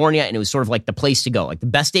California, and it was sort of like the place to go. Like the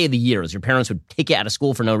best day of the year is your parents would take you out of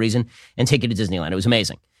school for no reason and take you to Disneyland. It was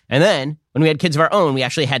amazing. And then when we had kids of our own, we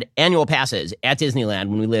actually had annual passes at Disneyland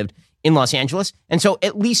when we lived in Los Angeles. And so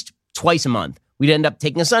at least twice a month, we'd end up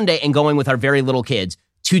taking a Sunday and going with our very little kids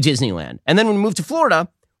to Disneyland. And then when we moved to Florida,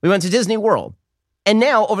 we went to Disney World. And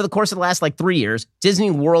now, over the course of the last 3 years,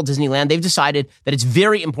 Disney World, Disneyland, they've decided that it's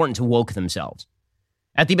very important to woke themselves.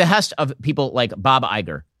 At the behest of people like Bob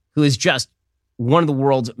Iger, who is just one of the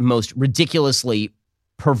world's most ridiculously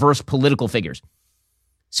perverse political figures.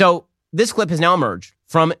 So this clip has now emerged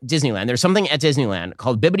from Disneyland. There's something at Disneyland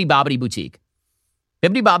called Bibbidi Bobbidi Boutique.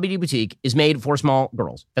 Bibbidi Bobbidi Boutique is made for small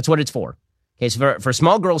girls. That's what it's for. Okay, so for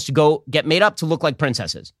small girls to go get made up to look like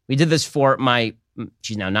princesses. We did this for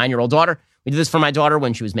she's now 9-year-old daughter. We did this for my daughter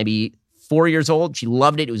when she was maybe 4 years old. She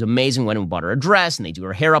loved it. It was amazing. Went and bought her a dress, and they do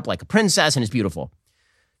her hair up like a princess, and it's beautiful.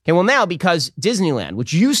 Okay, well now, because Disneyland,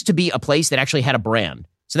 which used to be a place that actually had a brand,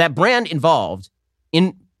 so that brand involved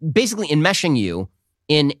in basically enmeshing you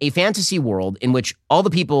in a fantasy world in which all the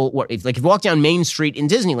people were, if you walk down Main Street in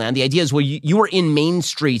Disneyland, the idea is, well, you were in Main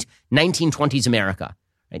Street, 1920s America,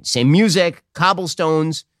 right? Same music,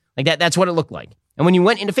 cobblestones, like that. That's what it looked like. And when you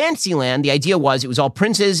went into Fantasyland, the idea was it was all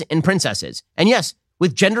princes and princesses. And yes,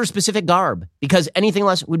 with gender-specific garb, because anything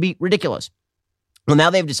less would be ridiculous. Well, now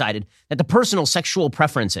they've decided that the personal sexual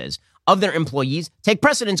preferences of their employees take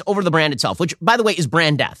precedence over the brand itself, which, by the way, is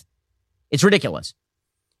brand death. It's ridiculous.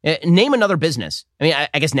 Name another business. I mean,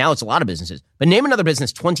 I guess now it's a lot of businesses, but name another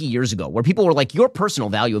business 20 years ago where people were like, your personal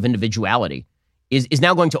value of individuality is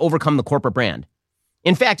now going to overcome the corporate brand.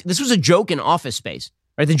 In fact, this was a joke in Office Space.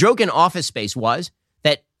 Right? The joke in Office Space was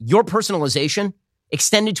that your personalization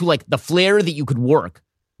extended to the flair that you could work,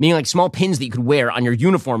 meaning small pins that you could wear on your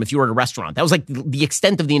uniform if you were at a restaurant. That was the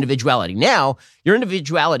extent of the individuality. Now, your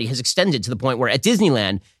individuality has extended to the point where at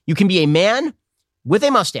Disneyland, you can be a man with a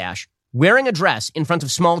mustache wearing a dress in front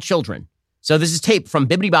of small children. So this is tape from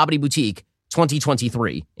Bibbidi Bobbidi Boutique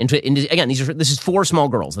 2023. Again, this is for small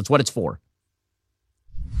girls. That's what it's for.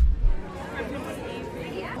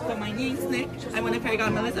 My name's Nick. I'm one of Fairy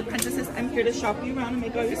Godmother's apprentices. I'm here to shop you around and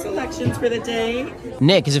make all your selections for the day.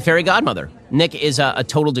 Nick is a fairy godmother. Nick is a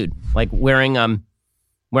total dude, wearing a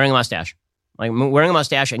mustache. Wearing a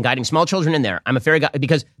mustache and guiding small children in there. I'm a fairy god,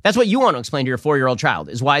 because that's what you want to explain to your 4-year-old child,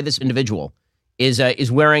 is why this individual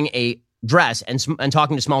is wearing a dress and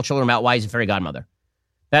talking to small children about why he's a fairy godmother.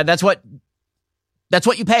 That's what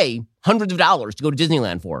you pay hundreds of dollars to go to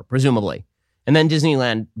Disneyland for, presumably. And then Disney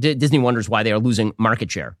wonders why they are losing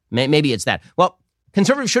market share. Maybe it's that. Well,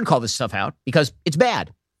 conservatives should call this stuff out because it's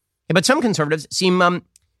bad. But some conservatives seem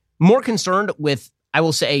more concerned with, I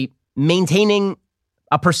will say, maintaining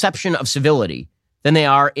a perception of civility than they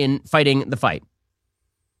are in fighting the fight.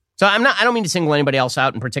 So I don't mean to single anybody else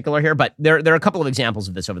out in particular here, but there are a couple of examples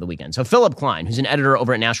of this over the weekend. So Philip Klein, who's an editor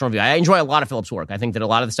over at National Review, I enjoy a lot of Philip's work. I think that a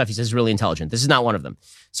lot of the stuff he says is really intelligent. This is not one of them.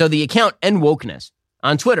 So the account End Wokeness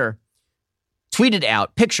on Twitter tweeted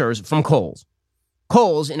out pictures from Kohl's.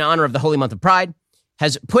 Kohl's, in honor of the holy month of Pride,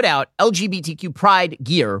 has put out LGBTQ Pride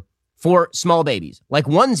gear for small babies, like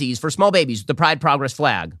onesies for small babies with the Pride Progress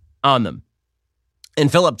flag on them. And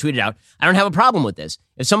Philip tweeted out, I don't have a problem with this.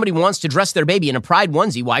 If somebody wants to dress their baby in a Pride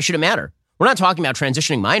onesie, why should it matter? We're not talking about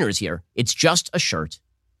transitioning minors here. It's just a shirt.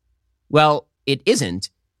 Well, it isn't.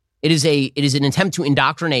 It is an attempt to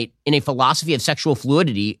indoctrinate in a philosophy of sexual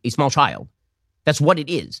fluidity a small child. That's what it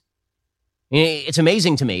is. It's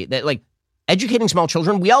amazing to me that, educating small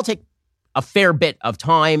children, we all take a fair bit of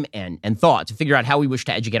time and thought to figure out how we wish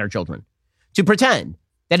to educate our children. To pretend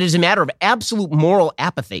that it is a matter of absolute moral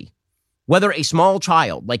apathy whether a small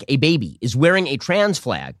child, like a baby, is wearing a trans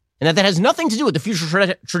flag, and that has nothing to do with the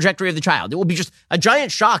future trajectory of the child. It will be just a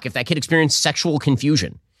giant shock if that kid experiences sexual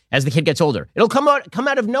confusion as the kid gets older. It'll come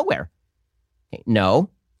out of nowhere. Okay, no,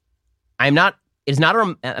 I'm not. It is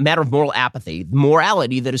not a matter of moral apathy,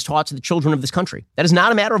 morality that is taught to the children of this country. That is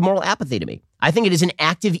not a matter of moral apathy to me. I think it is an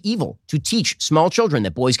active evil to teach small children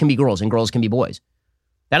that boys can be girls and girls can be boys.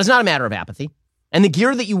 That is not a matter of apathy. And the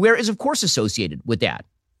gear that you wear is, of course, associated with that.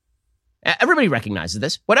 Everybody recognizes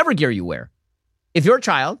this, whatever gear you wear. If your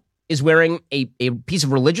child is wearing a piece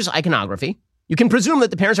of religious iconography, you can presume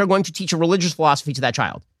that the parents are going to teach a religious philosophy to that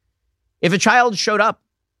child. If a child showed up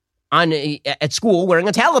at school wearing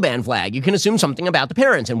a Taliban flag, you can assume something about the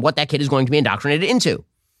parents and what that kid is going to be indoctrinated into.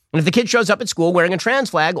 And if the kid shows up at school wearing a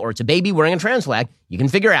trans flag, or it's a baby wearing a trans flag, you can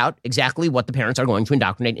figure out exactly what the parents are going to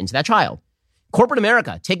indoctrinate into that child. Corporate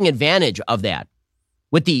America taking advantage of that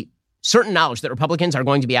with the certain knowledge that Republicans are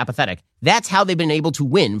going to be apathetic. That's how they've been able to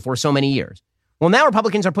win for so many years. Well, now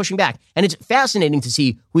Republicans are pushing back, and it's fascinating to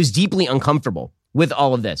see who is deeply uncomfortable with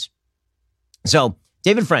all of this. So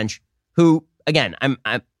David French, who, again,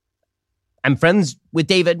 I'm friends with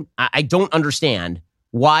David. I don't understand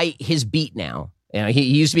why his beat now, he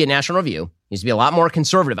used to be at National Review. He used to be a lot more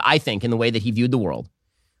conservative, I think, in the way that he viewed the world.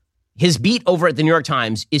 His beat over at the New York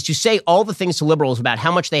Times is to say all the things to liberals about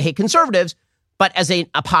how much they hate conservatives, but as an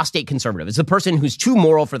apostate conservative, as the person who's too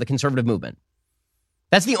moral for the conservative movement.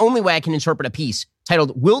 That's the only way I can interpret a piece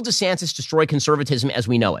titled, "Will DeSantis Destroy Conservatism as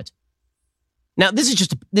We Know It?" Now, this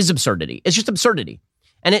is absurdity. It's just absurdity.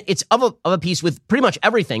 And it's of a piece with pretty much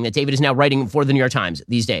everything that David is now writing for the New York Times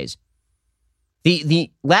these days.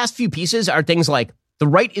 The last few pieces are things like, "The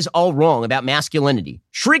right is all wrong about masculinity.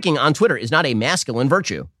 Shrieking on Twitter is not a masculine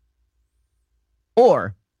virtue."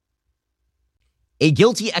 Or, "A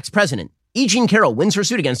guilty ex-president, E. Jean Carroll, wins her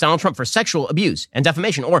suit against Donald Trump for sexual abuse and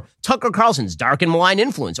defamation." Or, "Tucker Carlson's dark and malign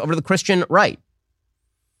influence over the Christian right."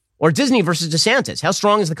 Or, "Disney versus DeSantis. How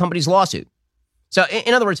strong is the company's lawsuit?" So,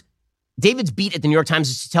 in other words, David's beat at the New York Times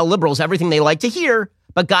is to tell liberals everything they like to hear,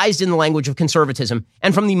 but guised in the language of conservatism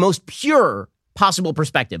and from the most pure possible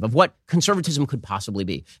perspective of what conservatism could possibly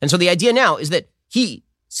be. And so the idea now is that he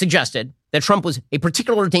suggested that Trump was a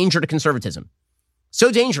particular danger to conservatism.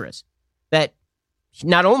 So dangerous that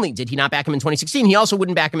not only did he not back him in 2016, he also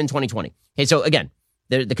wouldn't back him in 2020. Okay, so again,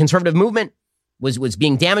 the conservative movement was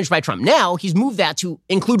being damaged by Trump. Now he's moved that to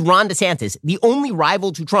include Ron DeSantis, the only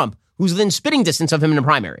rival to Trump, who's within spitting distance of him in a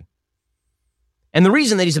primary. And the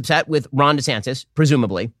reason that he's upset with Ron DeSantis,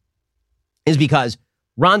 presumably, is because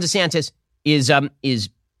Ron DeSantis is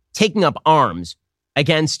taking up arms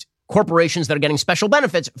against corporations that are getting special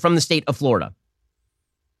benefits from the state of Florida.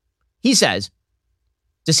 He says,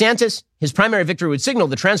 DeSantis, his primary victory would signal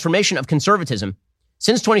the transformation of conservatism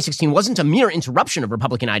since 2016 wasn't a mere interruption of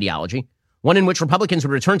Republican ideology, one in which Republicans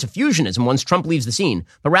would return to fusionism once Trump leaves the scene,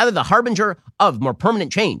 but rather the harbinger of more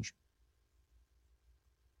permanent change.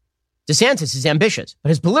 DeSantis is ambitious, but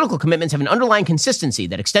his political commitments have an underlying consistency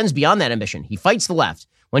that extends beyond that ambition. He fights the left.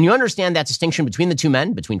 When you understand that distinction between the two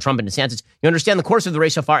men, between Trump and DeSantis, you understand the course of the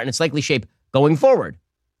race so far and its likely shape going forward.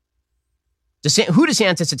 Who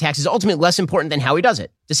DeSantis attacks is ultimately less important than how he does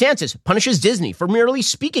it. DeSantis punishes Disney for merely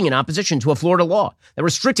speaking in opposition to a Florida law that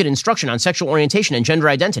restricted instruction on sexual orientation and gender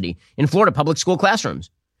identity in Florida public school classrooms.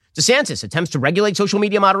 DeSantis attempts to regulate social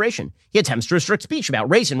media moderation. He attempts to restrict speech about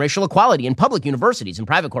race and racial equality in public universities and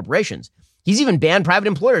private corporations. He's even banned private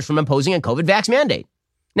employers from imposing a COVID vax mandate.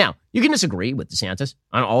 Now, you can disagree with DeSantis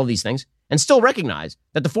on all of these things and still recognize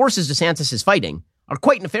that the forces DeSantis is fighting are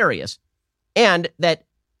quite nefarious, and that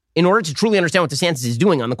in order to truly understand what DeSantis is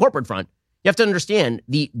doing on the corporate front, you have to understand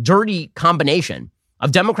the dirty combination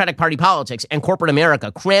of Democratic Party politics and corporate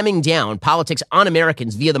America cramming down politics on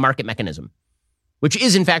Americans via the market mechanism, which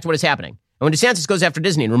is, in fact, what is happening. And when DeSantis goes after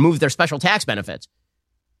Disney and removes their special tax benefits,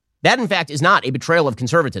 that, in fact, is not a betrayal of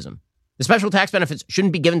conservatism. The special tax benefits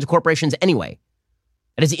shouldn't be given to corporations anyway.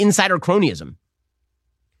 It is insider cronyism.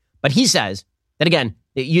 But he says that, again,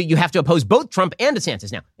 you have to oppose both Trump and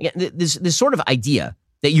DeSantis. Now, again, this sort of idea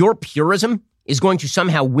that your purism is going to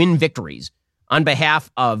somehow win victories on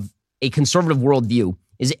behalf of a conservative worldview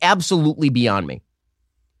is absolutely beyond me.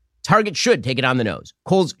 Target should take it on the nose.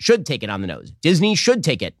 Kohl's should take it on the nose. Disney should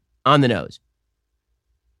take it on the nose.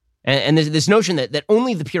 And there's this notion that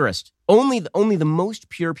only the purest, only the most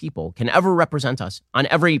pure people can ever represent us on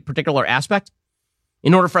every particular aspect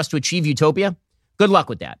in order for us to achieve utopia. Good luck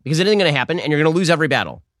with that, because it isn't going to happen, and you're going to lose every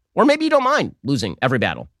battle. Or maybe you don't mind losing every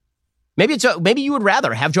battle. Maybe you would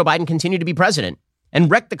rather have Joe Biden continue to be president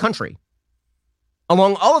and wreck the country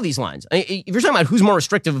along all of these lines. I mean, if you're talking about who's more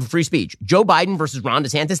restrictive of free speech, Joe Biden versus Ron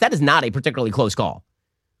DeSantis, that is not a particularly close call.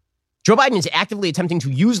 Joe Biden is actively attempting to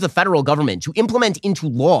use the federal government to implement into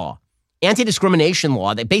law anti-discrimination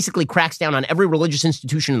law that basically cracks down on every religious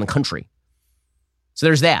institution in the country. So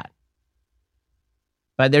there's that.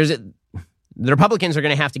 But the Republicans are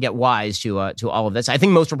going to have to get wise to all of this. I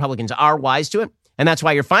think most Republicans are wise to it. And that's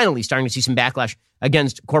why you're finally starting to see some backlash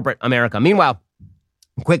against corporate America. Meanwhile,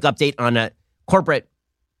 quick update on corporate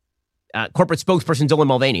spokesperson Dylan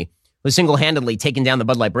Mulvaney, who's single-handedly taken down the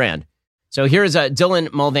Bud Light brand. So here's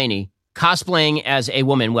Dylan Mulvaney cosplaying as a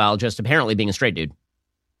woman while just apparently being a straight dude.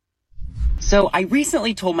 So I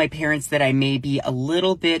recently told my parents that I may be a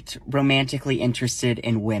little bit romantically interested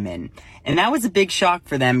in women. And that was a big shock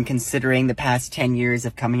for them, considering the past 10 years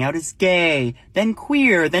of coming out as gay, then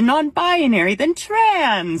queer, then non-binary, then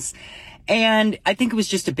trans. And I think it was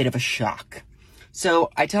just a bit of a shock. So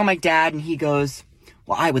I tell my dad and he goes,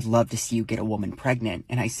 well, I would love to see you get a woman pregnant.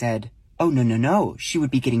 And I said, oh, no. She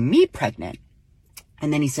would be getting me pregnant.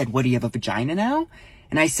 And then he said, what, do you have a vagina now?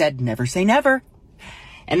 And I said, never say never.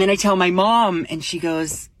 And then I tell my mom, and she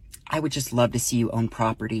goes, I would just love to see you own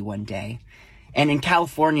property one day. And in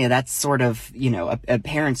California, that's sort of, a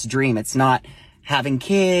parent's dream. It's not having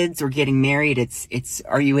kids or getting married. It's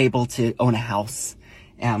are you able to own a house?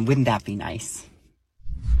 Wouldn't that be nice?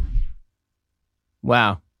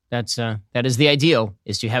 Wow. That is the ideal,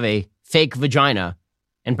 is to have a fake vagina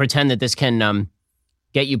and pretend that this can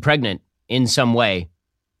get you pregnant in some way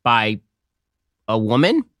by a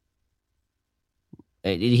woman.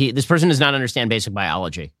 This person does not understand basic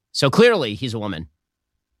biology. So clearly he's a woman.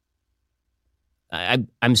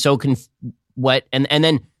 I'm so what? And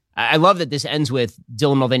then I love that this ends with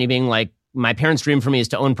Dylan Mulvaney being like, my parents' dream for me is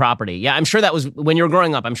to own property. Yeah, I'm sure that was, when you were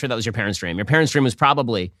growing up, I'm sure that was your parents' dream. Your parents' dream was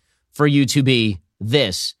probably for you to be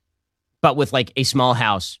this, but with like a small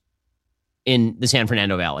house in the San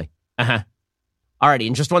Fernando Valley. Alrighty,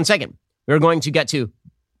 in just 1 second, we're going to get to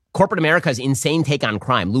corporate America's insane take on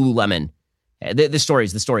crime, Lululemon. This story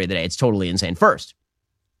is the story of the day. It's totally insane. First,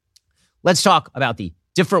 let's talk about the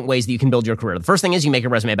different ways that you can build your career. The first thing is you make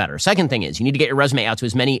your resume better. Second thing is you need to get your resume out to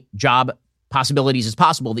as many job possibilities as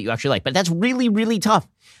possible that you actually like. But that's really, really tough.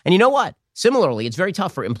 And you know what? Similarly, it's very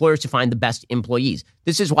tough for employers to find the best employees.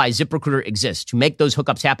 This is why ZipRecruiter exists, to make those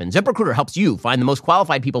hookups happen. ZipRecruiter helps you find the most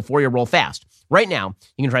qualified people for your role fast. Right now,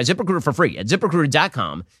 you can try ZipRecruiter for free at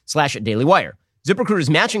ZipRecruiter.com/dailywire. ZipRecruiter's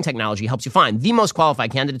matching technology helps you find the most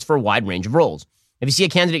qualified candidates for a wide range of roles. If you see a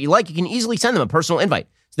candidate you like, you can easily send them a personal invite,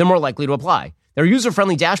 so they're more likely to apply. Their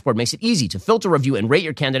user-friendly dashboard makes it easy to filter, review, and rate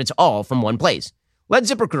your candidates all from one place. Let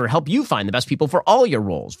ZipRecruiter help you find the best people for all your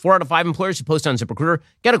roles. 4 out of 5 employers who post on ZipRecruiter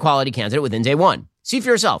get a quality candidate within day one. See for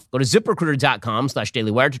yourself. Go to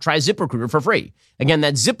ZipRecruiter.com/dailywire to try ZipRecruiter for free. Again,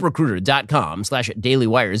 that's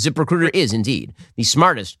ZipRecruiter.com/dailywire. ZipRecruiter is indeed the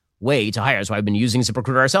smartest way to hire. That's why I've been using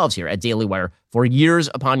ZipRecruiter ourselves here at Daily Wire for years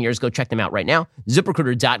upon years. Go check them out right now.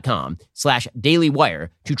 ZipRecruiter.com/dailywire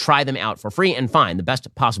to try them out for free and find the best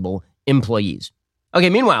possible employees. Okay,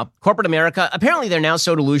 meanwhile, corporate America, apparently they're now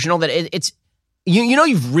so delusional that it's, you know,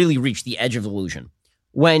 you've really reached the edge of delusion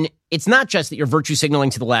when it's not just that you're virtue signaling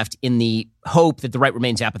to the left in the hope that the right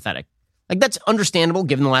remains apathetic. Like, that's understandable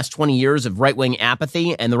given the last 20 years of right-wing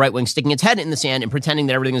apathy and the right wing sticking its head in the sand and pretending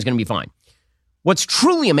that everything is going to be fine. What's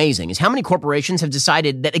truly amazing is how many corporations have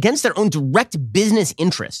decided that against their own direct business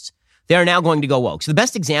interests, they are now going to go woke. So the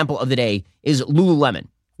best example of the day is Lululemon,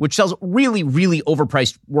 which sells really, really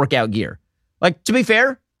overpriced workout gear. Like, to be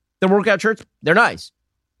fair, their workout shirts, they're nice.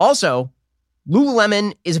 Also,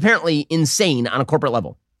 Lululemon is apparently insane on a corporate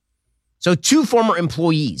level. So 2 former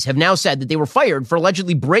employees have now said that they were fired for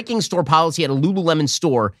allegedly breaking store policy at a Lululemon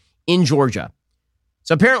store in Georgia.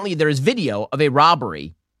 So apparently there is video of a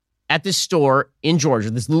robbery at this store in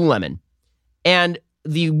Georgia, this Lululemon, and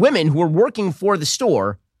the women who were working for the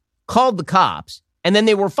store called the cops, and then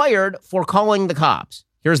they were fired for calling the cops.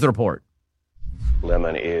 Here's the report.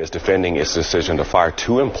 Lululemon is defending its decision to fire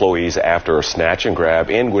 2 employees after a snatch and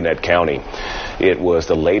grab in Gwinnett County. It was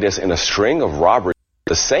the latest in a string of robberies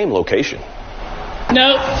at the same location.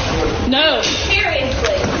 No.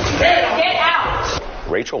 Seriously. Get out.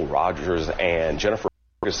 Rachel Rogers and Jennifer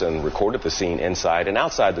Ferguson recorded the scene inside and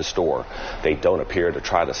outside the store. They don't appear to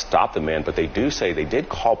try to stop the men, but they do say they did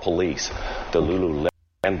call police. The Lululemon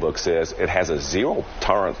handbook says it has a zero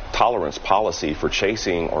tolerance policy for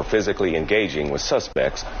chasing or physically engaging with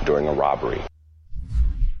suspects during a robbery.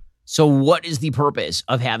 So what is the purpose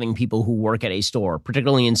of having people who work at a store,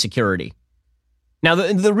 particularly in security? Now,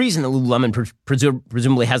 the reason that Lululemon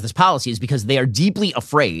presumably has this policy is because they are deeply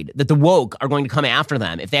afraid that the woke are going to come after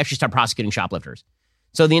them if they actually start prosecuting shoplifters.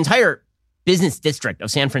 So the entire business district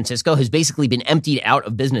of San Francisco has basically been emptied out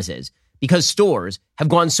of businesses because stores have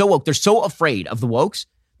gone so woke. They're so afraid of the wokes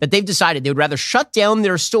that they've decided they would rather shut down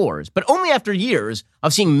their stores, but only after years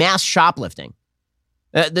of seeing mass shoplifting.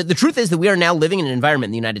 The truth is that we are now living in an environment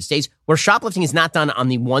in the United States where shoplifting is not done on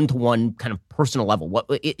the one-to-one kind of personal level.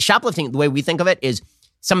 Shoplifting, the way we think of it, is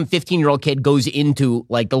some 15-year-old kid goes into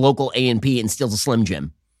like the local A&P and steals a Slim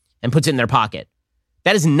Jim and puts it in their pocket.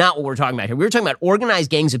 That is not what we're talking about here. We're talking about organized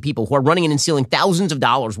gangs of people who are running in and stealing thousands of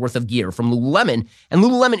dollars worth of gear from Lululemon. And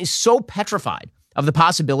Lululemon is so petrified of the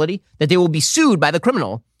possibility that they will be sued by the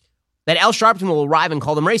criminal that Al Sharpton will arrive and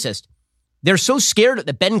call them racist. They're so scared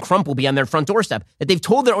that Ben Crump will be on their front doorstep that they've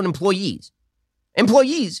told their own employees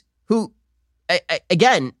who,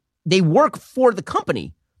 again, they work for the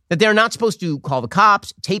company, that they're not supposed to call the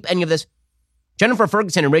cops, tape any of this. Jennifer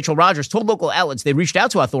Ferguson and Rachel Rogers told local outlets they reached out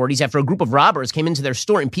to authorities after a group of robbers came into their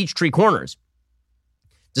store in Peachtree Corners,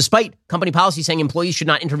 despite company policy saying employees should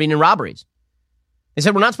not intervene in robberies. They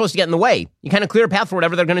said, we're not supposed to get in the way. You kind of clear a path for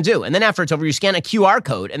whatever they're going to do. And then after it's over, you scan a QR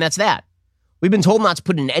code, and that's that. We've been told not to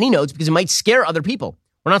put in any notes because it might scare other people.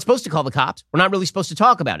 We're not supposed to call the cops. We're not really supposed to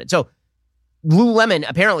talk about it. So Lululemon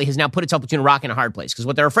apparently has now put itself between a rock and a hard place because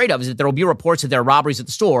what they're afraid of is that there will be reports that there are robberies at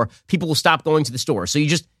the store. People will stop going to the store. So you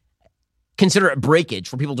just consider it breakage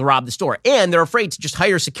for people to rob the store. And they're afraid to just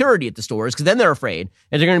hire security at the stores because then they're afraid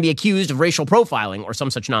that they're going to be accused of racial profiling or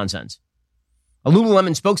some such nonsense. A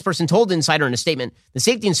Lululemon spokesperson told Insider in a statement, the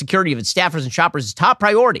safety and security of its staffers and shoppers is top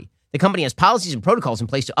priority. The company has policies and protocols in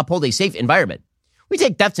place to uphold a safe environment. We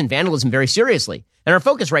take thefts and vandalism very seriously, and our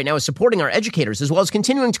focus right now is supporting our educators as well as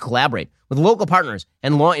continuing to collaborate with local partners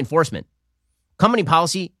and law enforcement. Company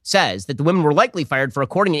policy says that the women were likely fired for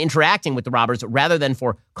recording and interacting with the robbers rather than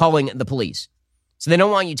for calling the police. So they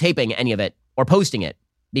don't want you taping any of it or posting it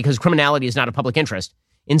because criminality is not a public interest.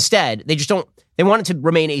 Instead, they want it to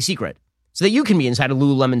remain a secret so that you can be inside a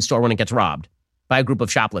Lululemon store when it gets robbed by a group of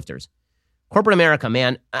shoplifters. Corporate America,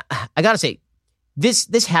 man, I got to say,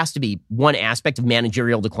 this has to be one aspect of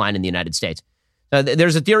managerial decline in the United States.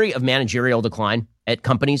 There's a theory of managerial decline at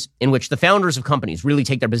companies in which the founders of companies really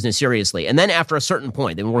take their business seriously. And then after a certain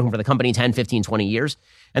point, they've been working for the company 10, 15, 20 years,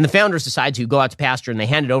 and the founders decide to go out to pasture and they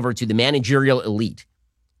hand it over to the managerial elite,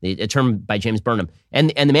 a term by James Burnham. And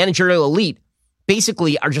the managerial elite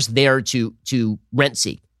basically are just there to rent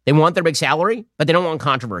seek. They want their big salary, but they don't want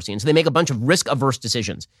controversy. And so they make a bunch of risk-averse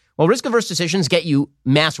decisions. Well, risk-averse decisions get you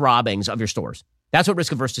mass robbings of your stores. That's what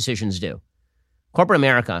risk-averse decisions do. Corporate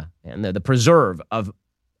America and the preserve of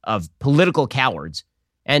political cowards.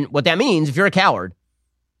 And what that means, if you're a coward,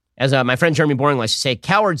 as my friend Jeremy Boring likes to say,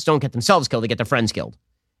 cowards don't get themselves killed, they get their friends killed.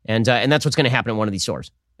 And that's what's going to happen in one of these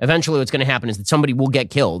stores. Eventually what's going to happen is that somebody will get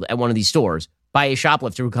killed at one of these stores by a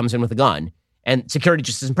shoplifter who comes in with a gun. And security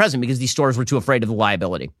just isn't present because these stores were too afraid of the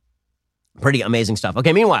liability. Pretty amazing stuff.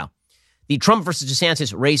 Okay, meanwhile, the Trump versus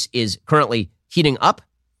DeSantis race is currently heating up.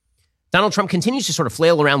 Donald Trump continues to sort of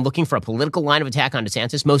flail around looking for a political line of attack on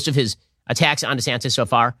DeSantis. Most of his attacks on DeSantis so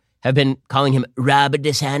far have been calling him Rob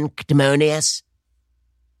DeSanctimonious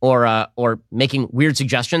or making weird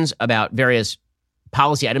suggestions about various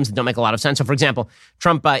policy items that don't make a lot of sense. So, for example,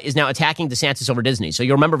 Trump is now attacking DeSantis over Disney. So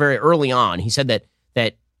you'll remember very early on, he said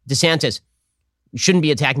that DeSantis shouldn't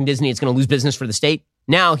be attacking Disney. It's going to lose business for the state.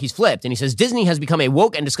 Now he's flipped and he says Disney has become a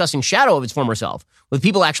woke and disgusting shadow of its former self, with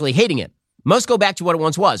people actually hating it. Must go back to what it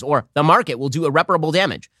once was, or the market will do irreparable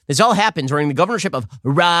damage. This all happened during the governorship of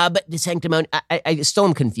Rob DeSanctimonious. I still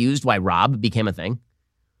am confused why Rob became a thing.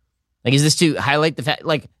 Like, is this to highlight the fact,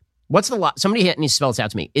 like, what's the somebody needs to spell this out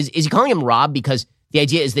to me. Is he calling him Rob because the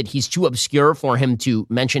idea is that he's too obscure for him to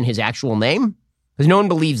mention his actual name? Because no one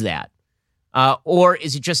believes that. Or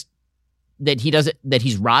is it just that he does it, that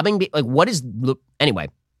he's robbing? Like, what is, anyway,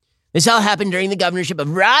 this all happened during the governorship of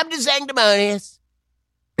Rob DeSanctimonious.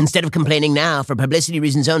 Instead of complaining now for publicity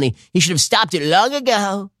reasons only, he should have stopped it long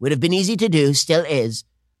ago. Would have been easy to do, still is.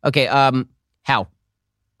 Okay, how?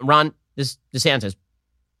 Ron DeSantis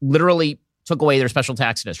literally took away their special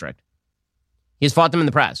tax district. He has fought them in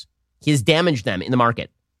the press. He has damaged them in the market.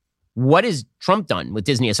 What has Trump done with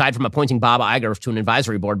Disney aside from appointing Bob Iger to an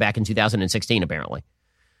advisory board back in 2016, apparently?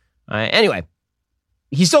 Anyway,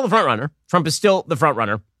 he's still the front runner. Trump is still the front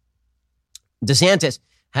runner. DeSantis,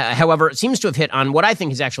 however, seems to have hit on what I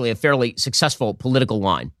think is actually a fairly successful political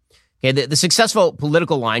line. Okay, the successful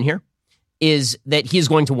political line here is that he is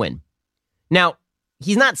going to win. Now,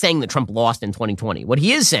 he's not saying that Trump lost in 2020. What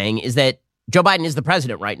he is saying is that Joe Biden is the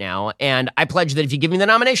president right now, and I pledge that if you give me the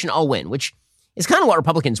nomination, I'll win, which is kind of what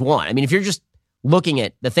Republicans want. I mean, if you're just looking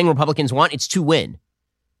at the thing Republicans want, it's to win.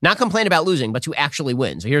 Not complain about losing, but to actually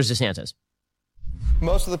win. So here's DeSantis.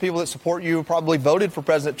 Most of the people that support you probably voted for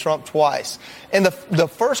President Trump twice. And the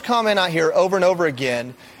first comment I hear over and over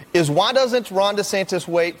again is, why doesn't Ron DeSantis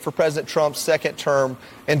wait for President Trump's second term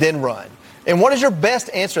and then run? And what is your best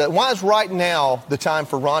answer to that? Why is right now the time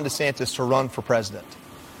for Ron DeSantis to run for president?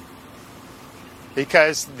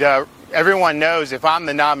 Because everyone knows if I'm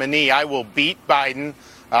the nominee, I will beat Biden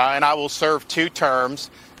and I will serve 2 terms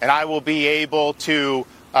and I will be able to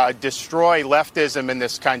destroy leftism in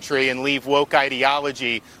this country and leave woke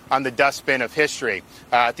ideology on the dustbin of history.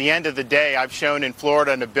 At the end of the day, I've shown in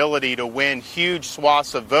Florida an ability to win huge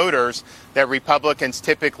swaths of voters that Republicans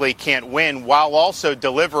typically can't win, while also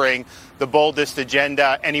delivering the boldest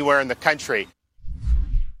agenda anywhere in the country.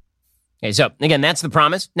 Okay, so again, that's the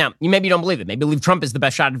promise. Now, maybe you don't believe it. Maybe you believe Trump is the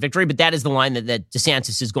best shot at victory, but that is the line that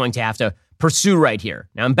DeSantis is going to have to pursue right here.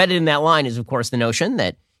 Now, embedded in that line is, of course, the notion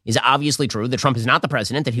that is obviously true, that Trump is not the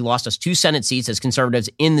president, that he lost us 2 Senate seats as conservatives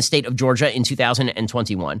in the state of Georgia in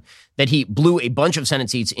 2021, that he blew a bunch of Senate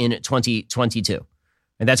seats in 2022.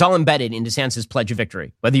 And that's all embedded in DeSantis' pledge of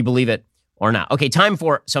victory, whether you believe it or not. Okay, time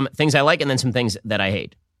for some things I like and then some things that I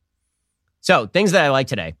hate. So, things that I like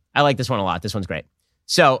today. I like this one a lot. This one's great.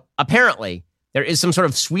 So, apparently, there is some sort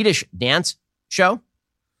of Swedish dance show.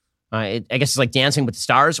 I guess it's like Dancing with the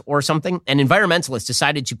Stars or something. And environmentalists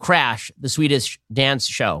decided to crash the Swedish dance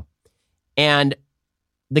show. And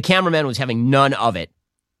the cameraman was having none of it.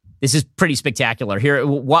 This is pretty spectacular. Here,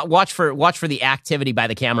 watch for the activity by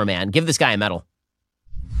the cameraman. Give this guy a medal.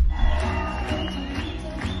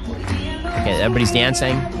 Okay, everybody's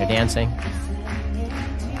dancing. They're dancing.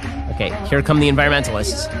 Okay, here come the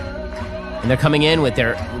environmentalists. And they're coming in with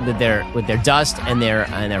their dust and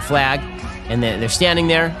their flag. And they're standing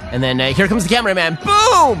there, and then here comes the cameraman.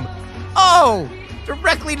 Boom! Oh,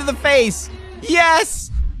 directly to the face.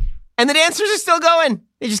 Yes! And the dancers are still going.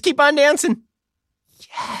 They just keep on dancing.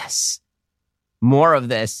 Yes. More of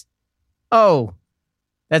this. Oh,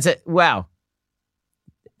 that's it. Wow.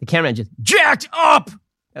 The cameraman just jacked up.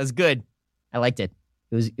 That was good. I liked it.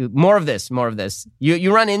 It was more of this.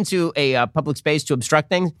 You run into a public space to obstruct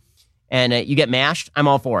things, and you get mashed. I'm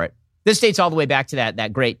all for it. This dates all the way back to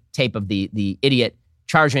that great tape of the idiot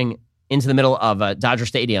charging into the middle of Dodger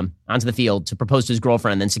Stadium onto the field to propose to his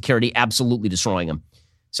girlfriend, and then security absolutely destroying him.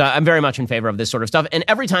 So I'm very much in favor of this sort of stuff. And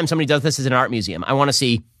every time somebody does this as an art museum, I want to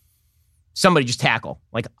see somebody just tackle,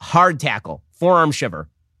 like hard tackle, forearm shiver.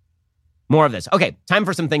 More of this. Okay, time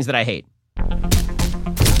for some things that I hate.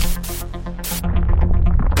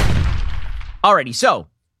 Alrighty, so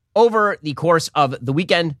over the course of the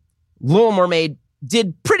weekend, Little Mermaid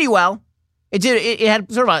did pretty well. It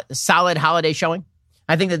had sort of a solid holiday showing.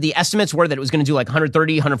 I think that the estimates were that it was going to do like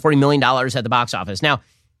 $130, $140 million at the box office. Now,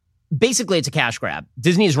 basically, it's a cash grab.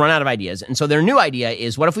 Disney has run out of ideas. And so their new idea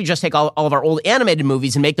is, what if we just take all of our old animated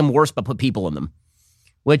movies and make them worse, but put people in them?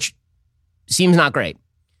 Which seems not great.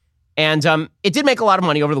 And it did make a lot of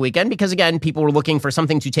money over the weekend because, again, people were looking for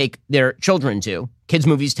something to take their children to. Kids'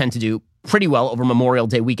 movies tend to do pretty well over Memorial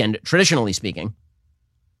Day weekend, traditionally speaking.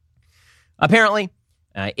 Apparently,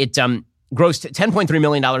 it grossed $10.3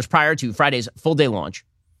 million prior to Friday's full-day launch.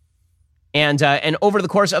 And over the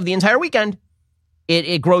course of the entire weekend,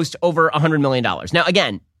 it grossed over $100 million. Now,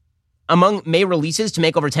 again, among May releases to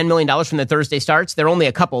make over $10 million from the Thursday starts, there are only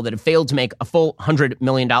a couple that have failed to make a full $100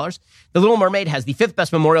 million. The Little Mermaid has the fifth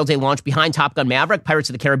best Memorial Day launch behind Top Gun Maverick, Pirates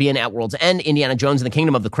of the Caribbean at World's End, Indiana Jones and the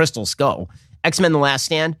Kingdom of the Crystal Skull, X-Men The Last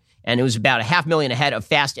Stand, and it was about $500,000 ahead of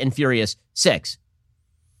Fast and Furious 6.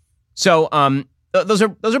 So those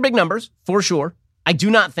are big numbers, for sure. I do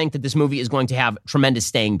not think that this movie is going to have tremendous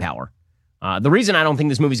staying power. The reason I don't think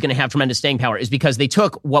this movie is going to have tremendous staying power is because they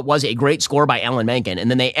took what was a great score by Alan Menken, and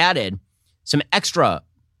then they added some extra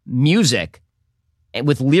music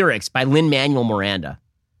with lyrics by Lin-Manuel Miranda.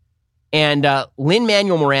 And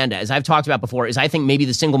Lin-Manuel Miranda, as I've talked about before, is, I think, maybe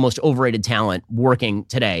the single most overrated talent working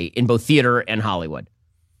today in both theater and Hollywood.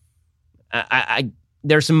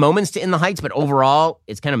 There's some moments to In the Heights, but overall,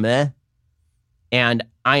 it's kind of meh. And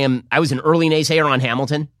I was an early naysayer on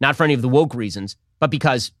Hamilton, not for any of the woke reasons, but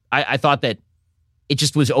because I thought that it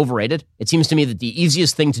just was overrated. It seems to me that the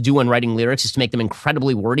easiest thing to do when writing lyrics is to make them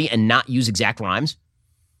incredibly wordy and not use exact rhymes,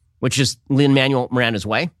 which is Lin-Manuel Miranda's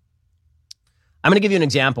way. I'm going to give you an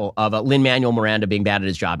example of Lin-Manuel Miranda being bad at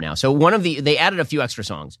his job now. So they added a few extra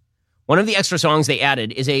songs. One of the extra songs they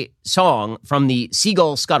added is a song from the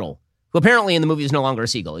seagull Scuttle, who apparently in the movie is no longer a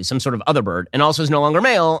seagull. He's some sort of other bird, and also is no longer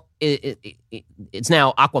male. It's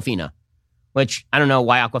now Aquafina, which I don't know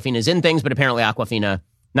why Aquafina is in things, but apparently Aquafina,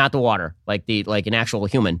 not the water, like an actual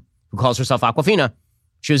human who calls herself Aquafina.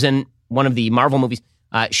 She was in one of the Marvel movies.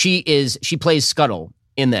 She plays Scuttle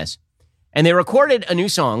in this. And they recorded a new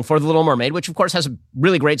song for The Little Mermaid, which of course has a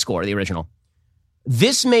really great score, the original.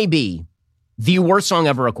 This may be the worst song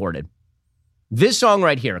ever recorded. This song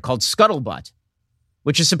right here, called Scuttlebutt,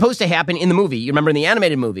 which is supposed to happen in the movie. You remember in the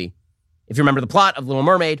animated movie, if you remember the plot of Little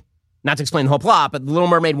Mermaid, not to explain the whole plot, but the Little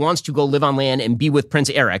Mermaid wants to go live on land and be with Prince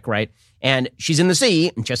Eric, right? And she's in the sea,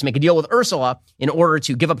 and she has to make a deal with Ursula in order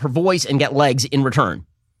to give up her voice and get legs in return.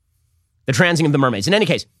 The transing of the mermaids. In any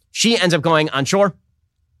case, she ends up going on shore,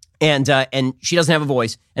 and she doesn't have a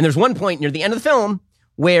voice. And there's one point near the end of the film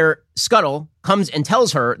where Scuttle comes and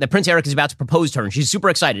tells her that Prince Eric is about to propose to her, and she's super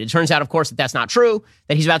excited. It turns out, of course, that that's not true,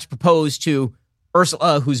 that he's about to propose to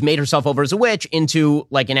Ursula, who's made herself over as a witch, into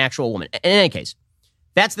like an actual woman. In any case,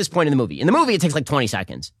 that's this point in the movie. In the movie, it takes like 20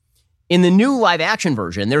 seconds. In the new live action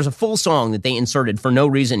version, there's a full song that they inserted for no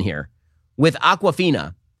reason here with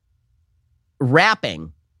Aquafina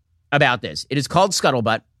rapping about this. It is called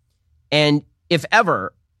Scuttlebutt. And if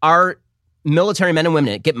ever our military men and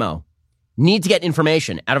women at Gitmo need to get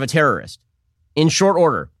information out of a terrorist in short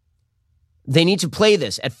order, they need to play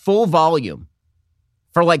this at full volume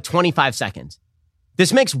for like 25 seconds.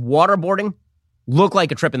 This makes waterboarding look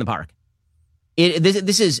like a trip in the park.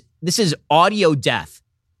 This is audio death.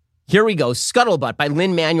 Here we go. Scuttlebutt by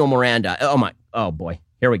Lin-Manuel Miranda. Oh my, Oh, boy.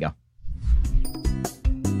 Here we go.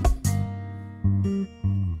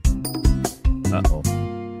 Uh-oh.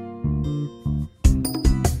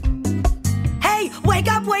 Hey, wake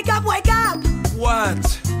up, wake up, wake up! What?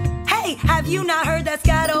 Hey, have you not heard the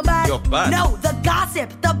scuttlebutt? Your butt? No, the gossip,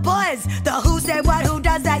 the buzz, the who said what, who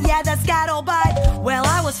does that, yeah, the scuttlebutt. Well,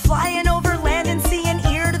 I was flying over land and sea and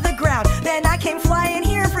ear to the ground. Then I came flying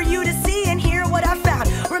here for you to see and hear what I found.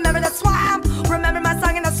 Remember the swamp? Remember my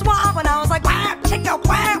song in the swamp when I was like, wham, chicka,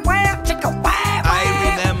 wham, wham, chicka, wham, wham.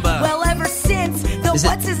 I remember. Well, ever since,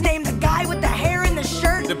 what's his name, the guy with the hair in the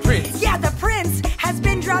shirt? The prince. Yeah, the prince has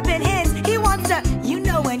been dropping hints. He wants to, you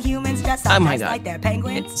know, when humans dress up like their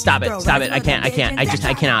penguins. Stop it. I can't.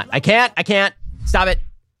 Stop it.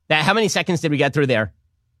 How many seconds did we get through there?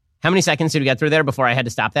 How many seconds did we get through there before I had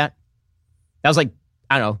to stop that? That was like,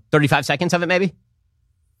 I don't know, 35 seconds of it maybe?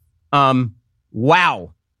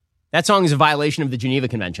 Wow. That song is a violation of the Geneva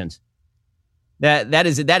Conventions. That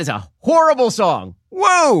is a horrible song.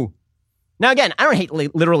 Whoa. Now, again, I don't hate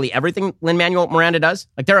literally everything Lin-Manuel Miranda does.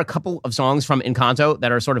 Like, there are a couple of songs from Encanto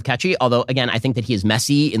that are sort of catchy, although, again, I think that he is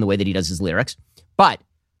messy in the way that he does his lyrics. But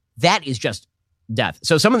that is just death.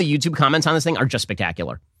 So some of the YouTube comments on this thing are just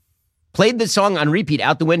spectacular. Played this song on repeat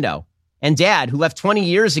out the window, and Dad, who left 20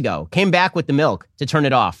 years ago, came back with the milk to turn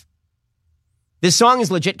it off. This song is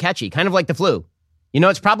legit catchy, kind of like the flu. You know,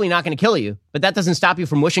 it's probably not going to kill you, but that doesn't stop you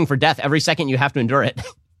from wishing for death every second you have to endure it.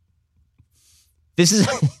 This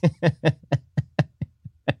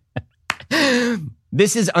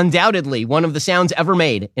is undoubtedly one of the sounds ever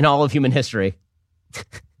made in all of human history.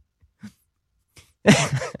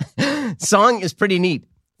 Song is pretty neat.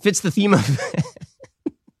 Fits the theme of...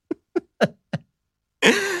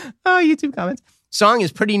 YouTube comments. Song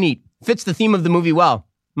is pretty neat. Fits the theme of the movie well.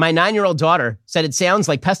 My 9-year-old daughter said it sounds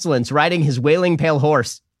like Pestilence riding his wailing pale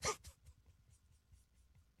horse.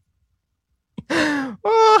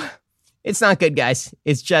 Oh, it's not good, guys.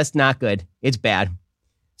 It's just not good. It's bad.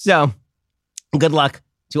 So, good luck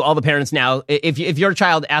to all the parents now. If your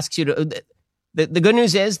child asks you to... The good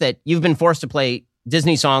news is that you've been forced to play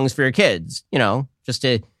Disney songs for your kids, you know,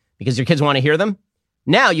 because your kids want to hear them.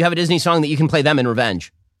 Now you have a Disney song that you can play them in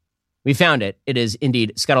revenge. We found it. It is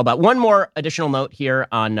indeed Scuttlebutt. One more additional note here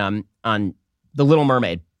on The Little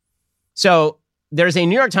Mermaid. So there's a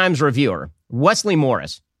New York Times reviewer, Wesley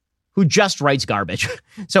Morris, who just writes garbage.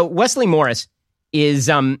 So Wesley Morris is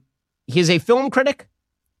he's a film critic,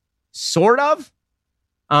 sort of,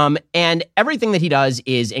 and everything that he does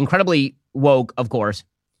is incredibly woke. Of course,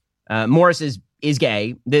 Morris is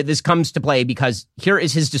gay. This comes to play because here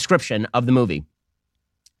is his description of the movie.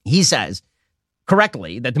 He says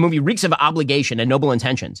correctly that the movie reeks of obligation and noble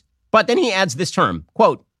intentions. But then he adds this term,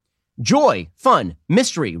 quote, joy, fun,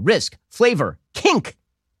 mystery, risk, flavor, kink.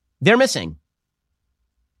 They're missing.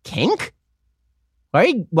 Kink?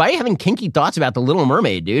 Why are you having kinky thoughts about The Little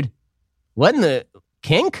Mermaid, dude? What in the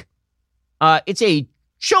kink? It's a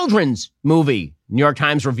children's movie. New York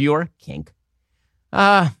Times reviewer, kink.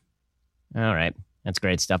 All right. That's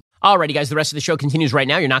great stuff. Alrighty, guys, the rest of the show continues right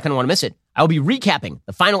now. You're not going to want to miss it. I will be recapping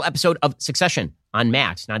the final episode of Succession on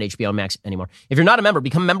Max, not HBO Max anymore. If you're not a member,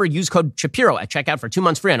 become a member. Use code Shapiro at checkout for 2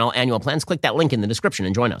 months free on all annual plans. Click that link in the description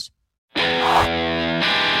and join us.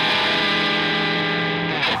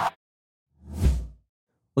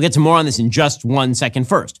 We'll get to more on this in just 1 second.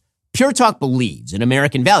 First, Pure Talk believes in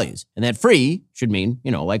American values, and that free should mean,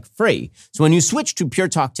 like free. So when you switch to Pure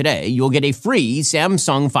Talk today, you'll get a free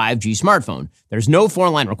Samsung 5G smartphone. There's no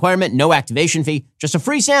 4-line requirement, no activation fee, just a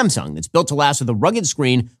free Samsung that's built to last with a rugged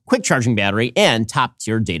screen, quick charging battery, and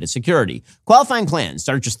top-tier data security. Qualifying plans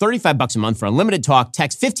start at just $35 a month for unlimited talk,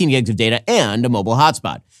 text, 15 gigs of data, and a mobile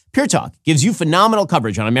hotspot. Pure Talk gives you phenomenal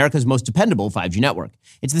coverage on America's most dependable 5G network.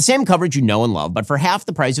 It's the same coverage you know and love, but for half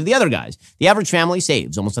the price of the other guys. The average family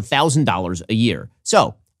saves almost $1,000 a year.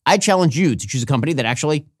 So, I challenge you to choose a company that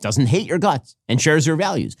actually doesn't hate your guts and shares your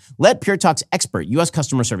values. Let Pure Talk's expert U.S.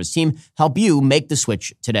 customer service team help you make the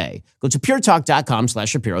switch today. Go to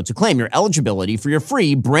puretalk.com/Shapiro to claim your eligibility for your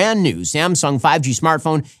free brand new Samsung 5G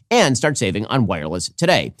smartphone and start saving on wireless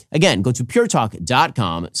today. Again, go to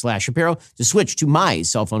puretalk.com/Shapiro to switch to my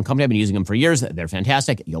cell phone company. I've been using them for years. They're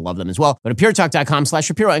fantastic. You'll love them as well. Go to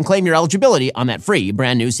puretalk.com/Shapiro and claim your eligibility on that free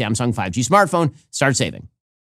brand new Samsung 5G smartphone. Start saving.